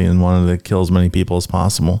penalty and wanted to kill as many people as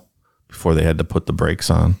possible before they had to put the brakes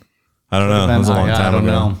on. I don't know. It was a long time ago.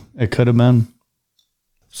 Know. It could have been.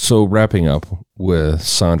 So wrapping up with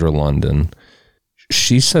Sandra London,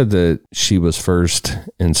 she said that she was first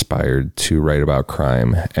inspired to write about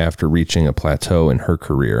crime after reaching a plateau in her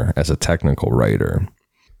career as a technical writer.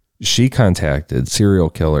 She contacted serial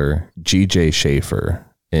killer G.J. Schaefer,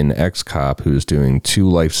 an ex-cop who was doing 2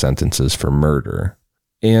 life sentences for murder,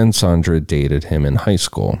 and Sandra dated him in high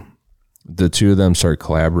school. The two of them started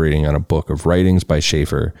collaborating on a book of writings by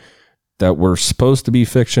Schaefer that were supposed to be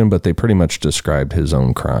fiction, but they pretty much described his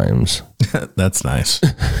own crimes. That's nice.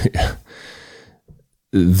 Yeah.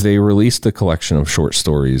 They released a collection of short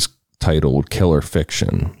stories titled Killer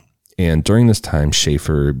Fiction. And during this time,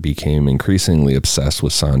 Schaefer became increasingly obsessed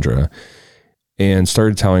with Sandra and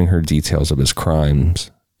started telling her details of his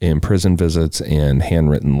crimes in prison visits and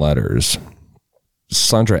handwritten letters.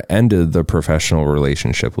 Sandra ended the professional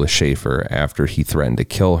relationship with Schaefer after he threatened to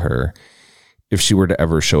kill her if she were to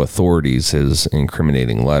ever show authorities his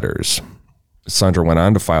incriminating letters. Sandra went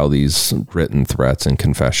on to file these written threats and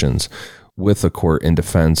confessions with the court in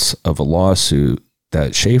defense of a lawsuit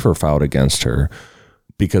that Schaefer filed against her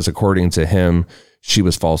because, according to him, she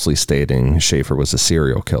was falsely stating Schaefer was a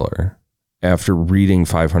serial killer. After reading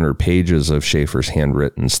 500 pages of Schaefer's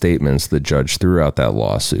handwritten statements, the judge threw out that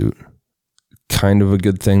lawsuit. Kind of a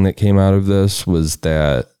good thing that came out of this was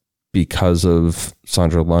that because of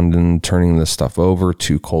Sandra London turning this stuff over,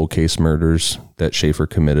 2 cold case murders that Schaefer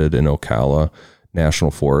committed in Ocala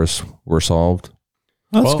National Forest were solved.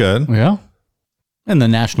 That's good. Yeah. In the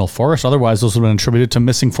National Forest. Otherwise, those would have been attributed to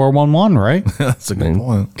missing 411, right? That's a good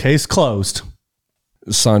point. Case closed.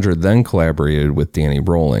 Sandra then collaborated with Danny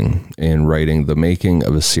Rolling in writing The Making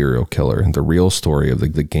of a Serial Killer, the real story of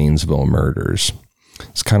the Gainesville murders.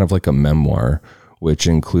 It's kind of like a memoir, which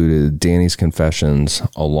included Danny's confessions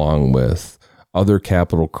along with other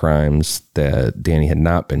capital crimes that Danny had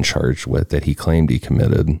not been charged with that he claimed he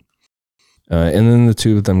committed. And then the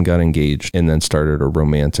two of them got engaged and then started a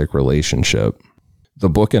romantic relationship. The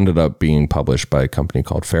book ended up being published by a company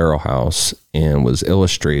called Farrow House and was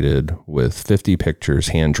illustrated with 50 pictures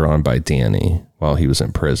hand-drawn by Danny while he was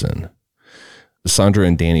in prison. Sandra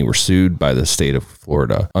and Danny were sued by the state of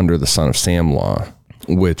Florida under the Son of Sam law,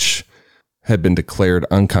 which had been declared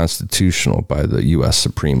unconstitutional by the U.S.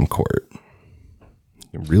 Supreme Court.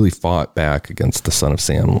 It really fought back against the Son of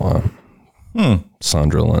Sam law.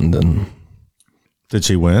 Sandra London. Did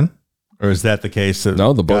she win? Or is that the case that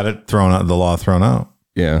No, the book- got it thrown out, the law thrown out?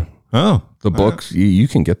 Yeah. Oh, The book, you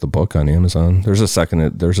can get the book on Amazon. There's a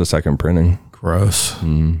second printing. gross.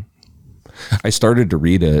 I started to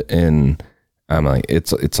read it and I'm like,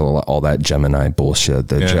 it's all that Gemini bullshit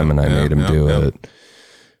that Gemini made him do it.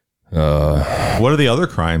 What are the other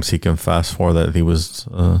crimes he confessed for that he was?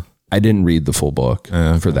 I didn't read the full book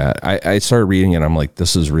for that. I started reading it and I'm like,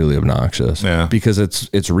 this is really obnoxious. Yeah. Because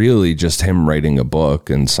it's really just him writing a book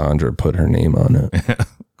and Sandra put her name on it.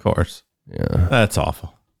 Of course. Yeah. That's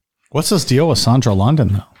awful. What's this deal with Sandra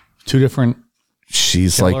London, though? 2 different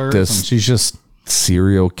She's killers, like this and she's just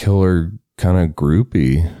serial killer kind of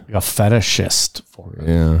groupie. like a fetishist for it.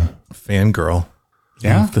 Yeah. Fangirl.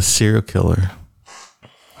 Yeah. The serial killer.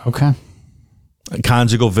 Okay.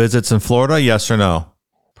 Conjugal visits in Florida? Yes or no?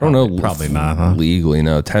 I don't know. Probably not, huh? Legally,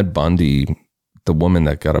 no. Ted Bundy, the woman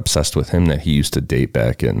that got obsessed with him that he used to date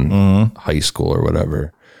back in high school or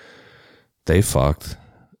whatever, they fucked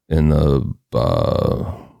in the...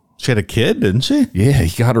 She had a kid, didn't she? yeah,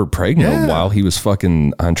 he got her pregnant Yeah. while he was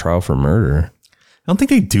fucking on trial for murder. I don't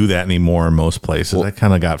think they do that anymore in most places. That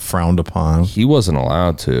kind of got frowned upon. He wasn't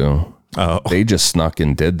allowed to. Oh. They just snuck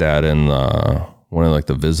and did that in one of like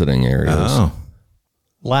the visiting areas. Oh.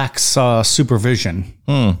 Lacks supervision.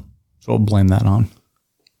 So we'll blame that on.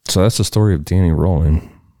 So that's the story of Danny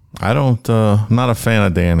Rolling. I don't, I'm not a fan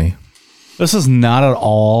of Danny. This is not at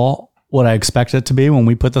all what I expected it to be when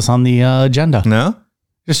we put this on the agenda. No?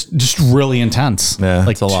 Just really intense. Yeah,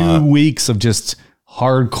 like it's a 2 lot. weeks of just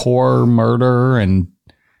hardcore murder and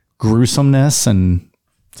gruesomeness and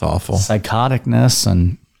It's awful. psychoticness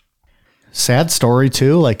and sad story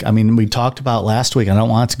too. Like, I mean, we talked about last week. I don't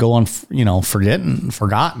want it to go on,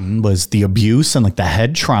 forgotten was the abuse and like the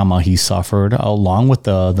head trauma he suffered, along with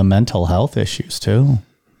the mental health issues too.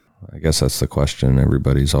 I guess that's the question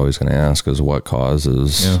everybody's always going to ask is what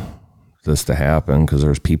causes this to happen? Because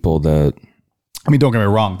there's people that I mean, don't get me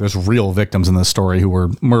wrong. There's real victims in this story who were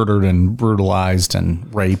murdered and brutalized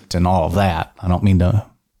and raped and all of that. I don't mean to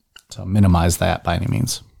minimize that by any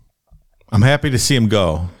means. I'm happy to see him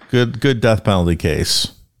go. Good death penalty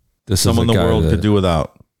case. This Someone is the a guy world that could do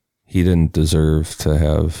without. He didn't deserve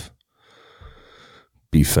to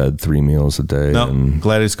be fed 3 meals a day. No, And,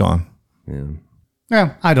 glad he's gone. yeah.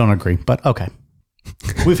 Yeah, I don't agree, but okay.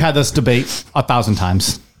 We've had this debate 1,000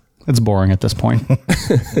 times. It's boring at this point.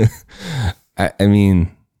 I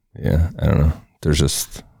mean, yeah, I don't know. There's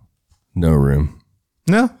just no room.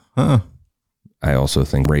 No. I also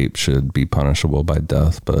think rape should be punishable by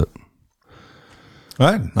death, but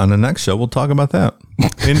All right. On the next show, we'll talk about that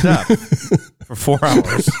in depth for 4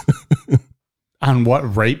 hours. On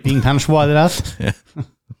what, rape being punishable by death? Yeah.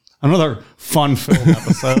 Another fun-filled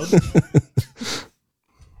episode.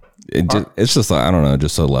 It's just, I don't know,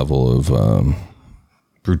 just a level of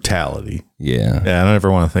Brutality. yeah. Yeah, I don't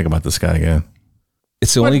ever want to think about this guy again.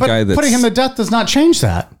 It's the only But guy that's putting him to death does not change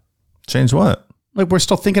that. Change what? Like, we're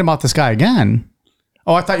still thinking about this guy again.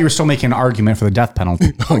 Oh, I thought you were still making an argument for the death penalty.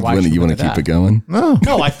 you want to keep it going? No.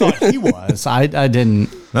 No, I thought he was. I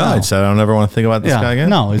didn't. No, I said I don't ever want to think about this Yeah, guy again.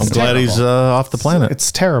 no, it's I'm glad he's terrible. off the planet.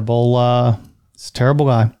 It's terrible. It's a terrible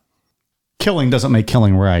guy. Killing doesn't make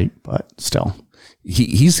killing right, but still.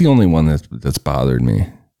 He's the only one that's bothered me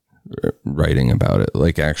writing about it.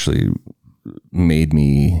 Like, actually made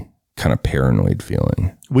me kind of paranoid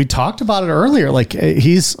feeling. We talked about it earlier. Like,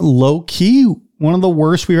 he's low key one of the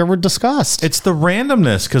worst we've ever discussed. It's the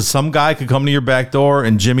randomness, because some guy could come to your back door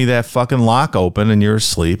and jimmy that fucking lock open and you're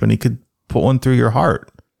asleep and he could put one through your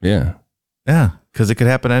heart. Yeah. Yeah, because it could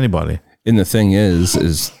happen to anybody. And the thing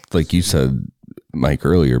is like you said, Mike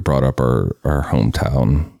earlier brought up our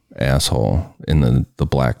hometown asshole in the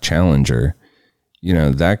Black Challenger. You know,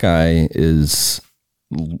 that guy is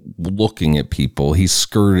looking at people. He's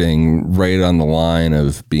skirting right on the line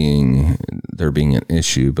of there being an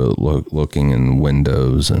issue, but looking in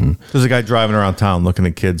windows. And There's a guy driving around town looking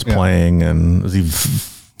at kids playing, and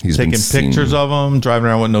he's taking been seen- pictures of them, driving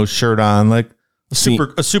around with no shirt on, like a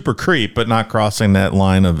super creep, but not crossing that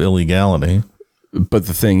line of illegality. But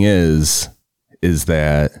the thing is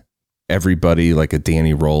that everybody, like a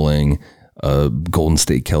Danny Rolling, a Golden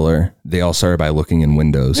State Killer, they all started by looking in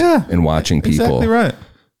windows and watching people. Exactly right.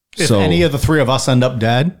 If So any of the three of us end up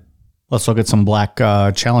dead, let's look at some Black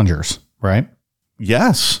Challengers, right?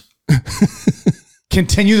 Yes.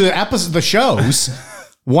 Continue the shows,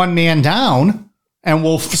 one man down, and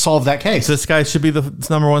we'll solve that case. This guy should be the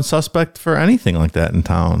number one suspect for anything like that in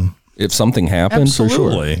town. if something happened,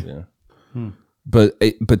 Absolutely. for sure. Yeah. But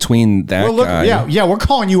between that guy, yeah, we're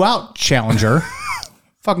calling you out, Challenger.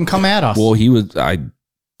 Fucking come at us. well, he was. I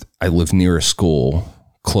live near a school,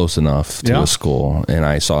 close enough to Yeah. a school, and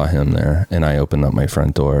I saw him there, and I opened up my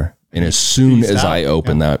front door, and as soon as I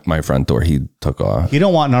opened my front door, he took off. You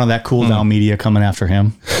don't want none of that cool down media coming after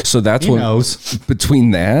him. So that's He what knows.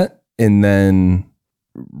 between that and then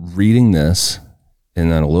reading this. And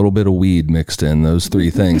then a little bit of weed mixed in, those three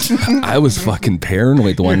things. I was fucking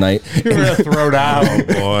paranoid the one night. You're gonna throw down. Oh,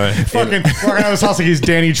 boy. Fucking walking out of his house like he's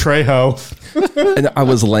Danny Trejo. And I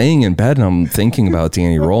was laying in bed and I'm thinking about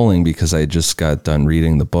Danny Rolling because I just got done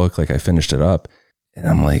reading the book. Like I finished it up. And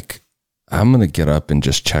I'm like, I'm going to get up and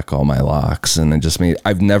just check all my locks. And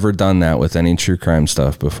I've never done that with any true crime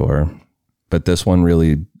stuff before. But this one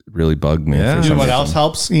really, really bugged me. Yeah. for You know some what reason. else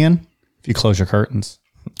helps, Ian? If you close your curtains.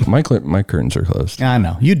 My curtains are closed. Yeah, I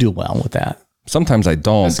know. You do well with that. Sometimes I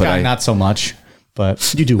don't, This but guy, not so much,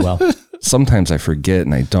 but you do well. sometimes I forget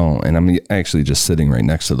and I don't. And I'm actually just sitting right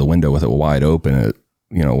next to the window with it wide open at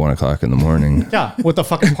 1:00 in the morning. Yeah, with the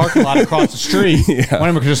fucking parking lot across the street. One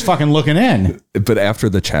of them just fucking looking in. But after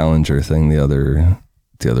the Challenger thing the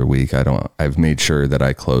other week, I've made sure that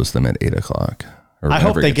I close them at 8:00. I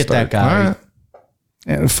hope they get that guy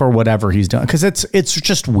for whatever he's done, because it's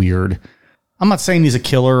just weird. I'm not saying he's a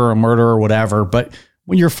killer or a murderer or whatever, but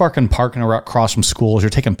when you're fucking parking across from schools, you're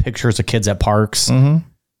taking pictures of kids at parks. Mm-hmm.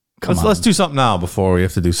 Let's do something now before we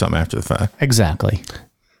have to do something after the fact. Exactly.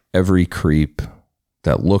 Every creep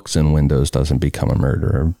that looks in windows doesn't become a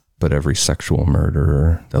murderer, but every sexual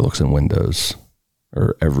murderer that looks in windows,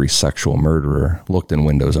 or every sexual murderer looked in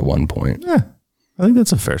windows at one point. Yeah, I think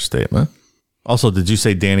that's a fair statement. Also, did you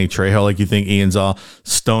say Danny Trejo like you think Ian's all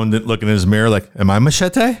stoned and looking in his mirror like, am I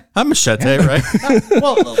Machete? I'm Machete, right?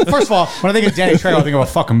 Well, first of all, when I think of Danny Trejo, I think of a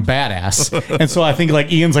fucking badass. And so I think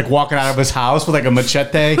like Ian's like walking out of his house with like a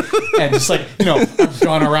machete and just like, a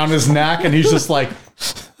gun around his neck. And he's just like,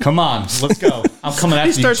 come on, let's go. I'm coming after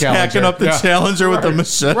you, He starts Challenger. hacking up the Yeah. Challenger with the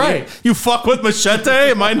machete. Right. You fuck with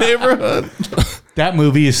Machete in my neighborhood? That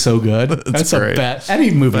movie is so good. That's great. a bet.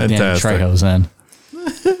 Any movie Fantastic. Danny Trejo's in.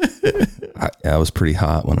 I was pretty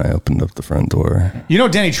hot when I opened up the front door. You know,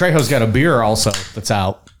 Danny Trejo's got a beer also that's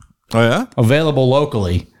out, Oh, yeah? available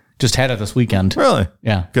locally. Just had it this weekend. Really?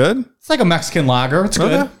 Yeah. Good? It's like a Mexican lager. It's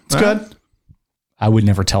good. Okay. It's All good. I would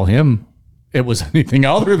never tell him it was anything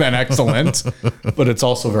other than excellent, but it's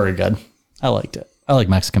also very good. I liked it. I like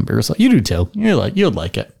Mexican beers. You do too. You'd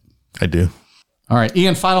like it. I do. All right,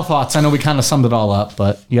 Ian, final thoughts. I know we kind of summed it all up,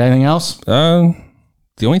 but you got anything else?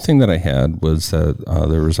 The only thing that I had was that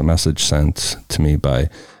there was a message sent to me by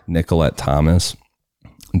Nicolette Thomas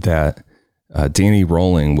that Danny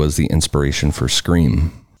Rolling was the inspiration for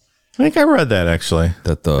Scream. I think I read that, actually.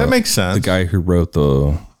 That makes sense. The guy who wrote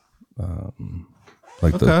the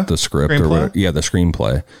the script Screenplay? or whatever, the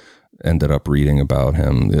screenplay, ended up reading about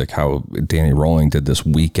him, like how Danny Rolling did this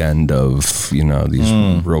weekend of these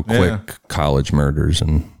real quick college murders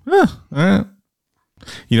and. All right.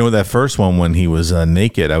 You know, that first one when he was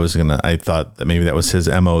naked, I thought that maybe that was his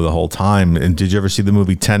MO the whole time. And did you ever see the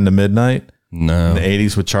movie 10 to Midnight? No. In the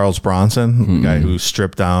 80s with Charles Bronson, the guy who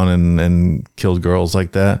stripped down and killed girls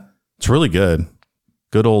like that. It's really good.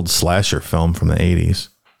 Good old slasher film from the 80s.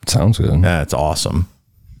 Sounds good. Yeah, it's awesome.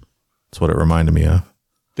 That's what it reminded me of.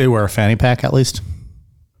 They wear a fanny pack at least.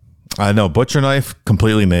 I know. Butcher knife,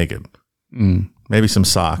 completely naked. Maybe some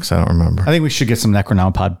socks. I don't remember. I think we should get some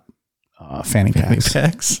Necronomicon fanny packs.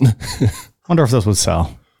 Packs? Wonder if those would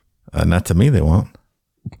sell. Not to me, they won't.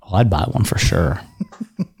 Oh, I'd buy one for sure.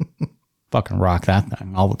 Fucking rock that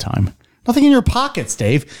thing all the time. Nothing in your pockets,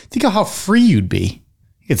 Dave. Think of how free you'd be.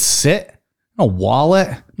 You could sit, no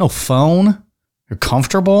wallet, no phone. You're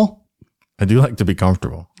comfortable. I do like to be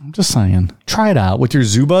comfortable. I'm just saying. Try it out with your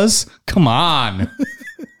Zubas. Come on.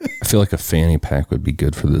 I feel like a fanny pack would be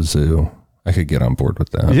good for the zoo. I could get on board with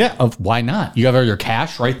that. Yeah, why not? You have all your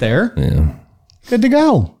cash right there. Yeah. Good to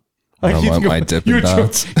go. Like, I want my Dippin'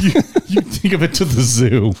 Dots. you think of it to the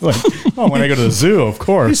zoo. Like, when I go to the zoo, of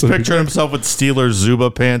course. He's picturing himself with Steelers Zuba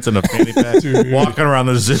pants and a fanny pack, walking around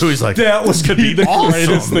the zoo. He's like, That was could be the awesome.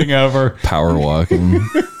 greatest thing ever. Power walking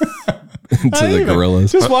into the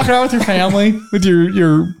gorillas. Just walking around with your family with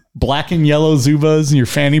your black and yellow Zubas and your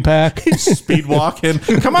fanny pack. speed walking.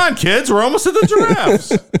 Come on, kids. We're almost at the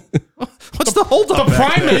giraffes. What's the holdup? The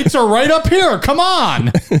primates are right up here. Come on.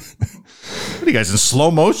 What are you guys in slow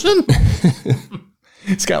motion?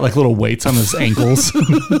 He's got like little weights on his ankles.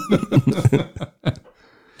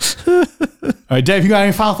 All right, Dave, you got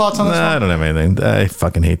any final thoughts on this I one? don't have anything. I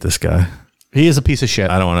fucking hate this guy. He is a piece of shit.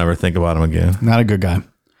 I don't want to ever think about him again. Not a good guy.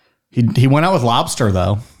 He went out with lobster,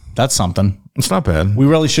 though. That's something. It's not bad. We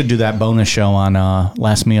really should do that bonus show on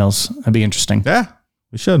Last Meals. That'd be interesting. Yeah,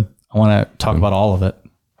 we should. I want to talk about all of it.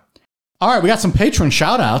 All right, we got some patron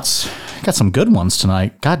shout outs. Got some good ones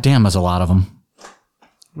tonight. God damn, there's a lot of them.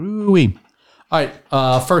 Ooh-wee. All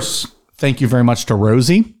right, first, thank you very much to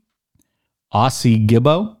Rosie, Aussie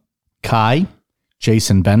Gibbo, Kai,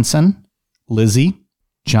 Jason Benson, Lizzie,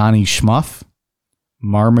 Johnny Schmuff,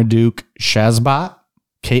 Marmaduke Shazbot,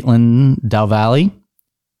 Caitlin Dalvalley,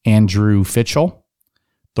 Andrew Fitchell,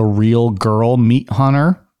 The Real Girl Meat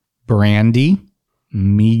Hunter, Brandy,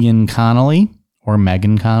 Megan Connolly, or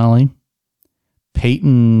Megan Connolly,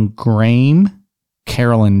 Peyton Graham,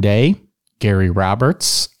 Carolyn Day, Gary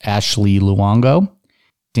Roberts, Ashley Luongo,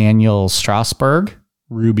 Daniel Strasberg,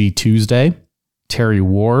 Ruby Tuesday, Terry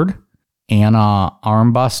Ward, Anna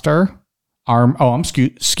Armbruster,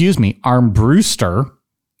 Armbruster,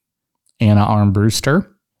 Anna Armbruster,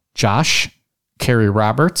 Josh, Carrie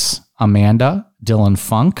Roberts, Amanda, Dylan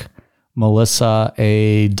Funk, Melissa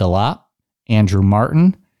A. Delap, Andrew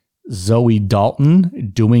Martin, Zoe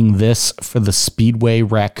Dalton, doing this for the Speedway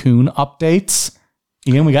Raccoon updates.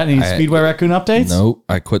 Ian, we got any Speedway Raccoon updates? Nope.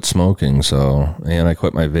 I quit smoking, and I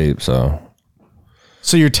quit my vape,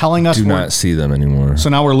 So you're telling us do not see them anymore. So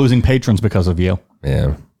now we're losing patrons because of you.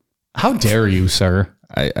 Yeah. How dare you, sir?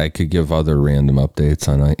 I could give other random updates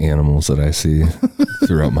on animals that I see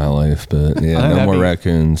throughout my life, but yeah, no more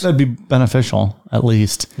raccoons. That'd be beneficial, at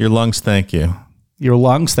least. Your lungs thank you. Your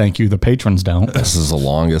lungs, thank you. The patrons don't. This is the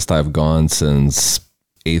longest I've gone since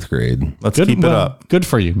 8th grade. Let's keep it up. Good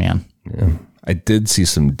for you, man. Yeah. I did see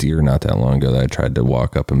some deer not that long ago that I tried to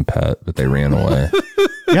walk up and pet, but they ran away.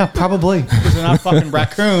 Yeah, probably. Because they're not fucking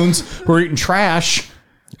raccoons who are eating trash.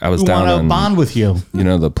 I was Who down want to on, bond with you.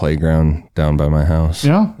 the playground down by my house.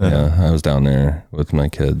 Yeah. Yeah. I was down there with my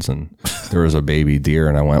kids and there was a baby deer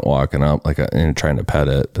and I went walking up and trying to pet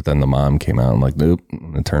it. But then the mom came out and I'm like, nope.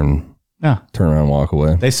 And turn around and walk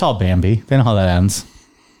away. They saw Bambi. They know how that ends.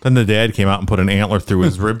 Then the dad came out and put an antler through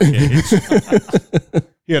his rib cage.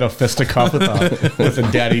 He had a fisticuff with a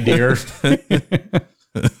daddy deer.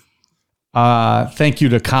 Thank you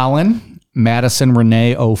to Colin, Madison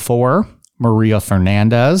Renee 04, Maria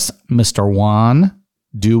Fernandez, Mr. Juan,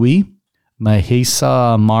 Dewey,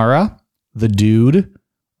 Mahisa Mara, The Dude,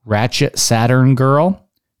 Ratchet Saturn Girl,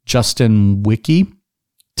 Justin Wiki,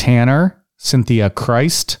 Tanner, Cynthia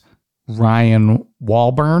Christ, Ryan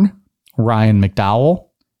Walburn, Ryan McDowell,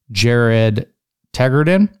 Jared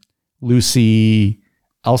Tegerden, Lucy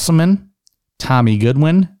Elseman, Tommy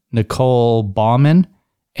Goodwin, Nicole Bauman,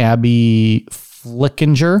 Abby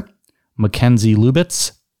Flickinger, Mackenzie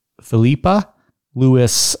Lubitz, Philippa,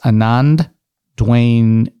 Lisa Anand,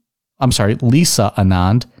 Dwayne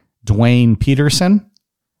Peterson,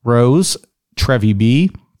 Rose, Trevi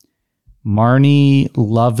B, Marnie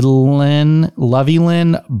Lovelyn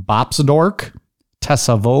Bopsdork,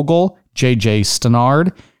 Tessa Vogel, JJ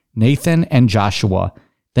Stenard, Nathan, and Joshua.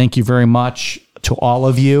 Thank you very much to all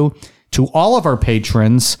of you. To all of our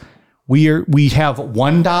patrons, we have $1,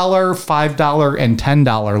 $5, and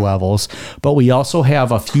 $10 levels, but we also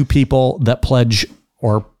have a few people that pledge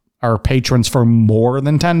or are patrons for more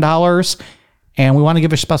than $10. And we want to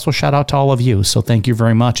give a special shout out to all of you. So thank you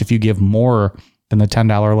very much if you give more than the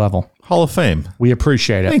 $10 level. Hall of Fame. We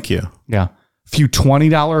appreciate it. Thank you. Yeah. A few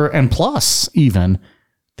 $20 and plus even.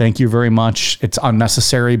 Thank you very much. It's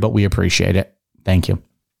unnecessary, but we appreciate it. Thank you.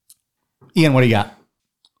 Ian, what do you got?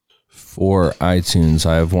 For iTunes,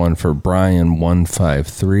 I have one for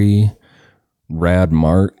Brian153, Rad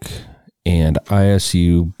Mark, and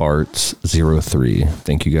ISU Barts 03.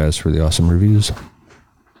 Thank you guys for the awesome reviews.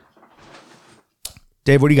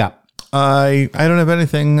 Dave, what do you got? I don't have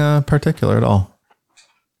anything particular at all.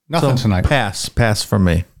 Nothing tonight. Pass from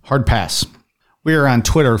me. Hard pass. We are on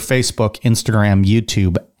Twitter, Facebook, Instagram,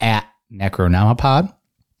 YouTube at Necronomipod.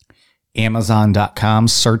 Amazon.com,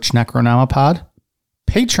 search Necronomipod.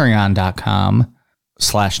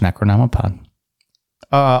 Patreon.com/Necronomipod.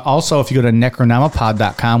 Also, if you go to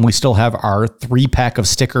Necronomipod.com, we still have our 3-pack of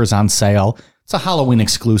stickers on sale. It's a Halloween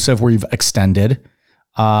exclusive we've extended.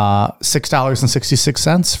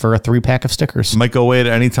 $6.66 for a 3-pack of stickers. Might go away at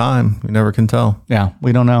any time. You never can tell. Yeah,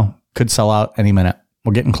 we don't know. Could sell out any minute.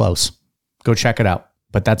 We're getting close. Go check it out.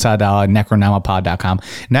 But that's at Necronomipod.com.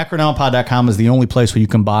 Necronomipod.com is the only place where you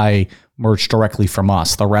can buy merch directly from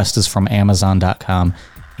us. The rest is from Amazon.com.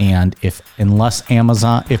 And if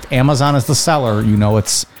Amazon is the seller, you know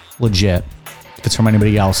it's legit. If it's from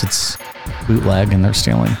anybody else, it's bootleg and they're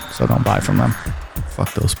stealing. So don't buy from them.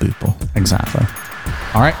 Fuck those people. Exactly.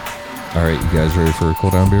 All right. All right, you guys ready for a cool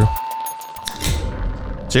down beer?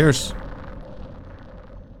 Cheers.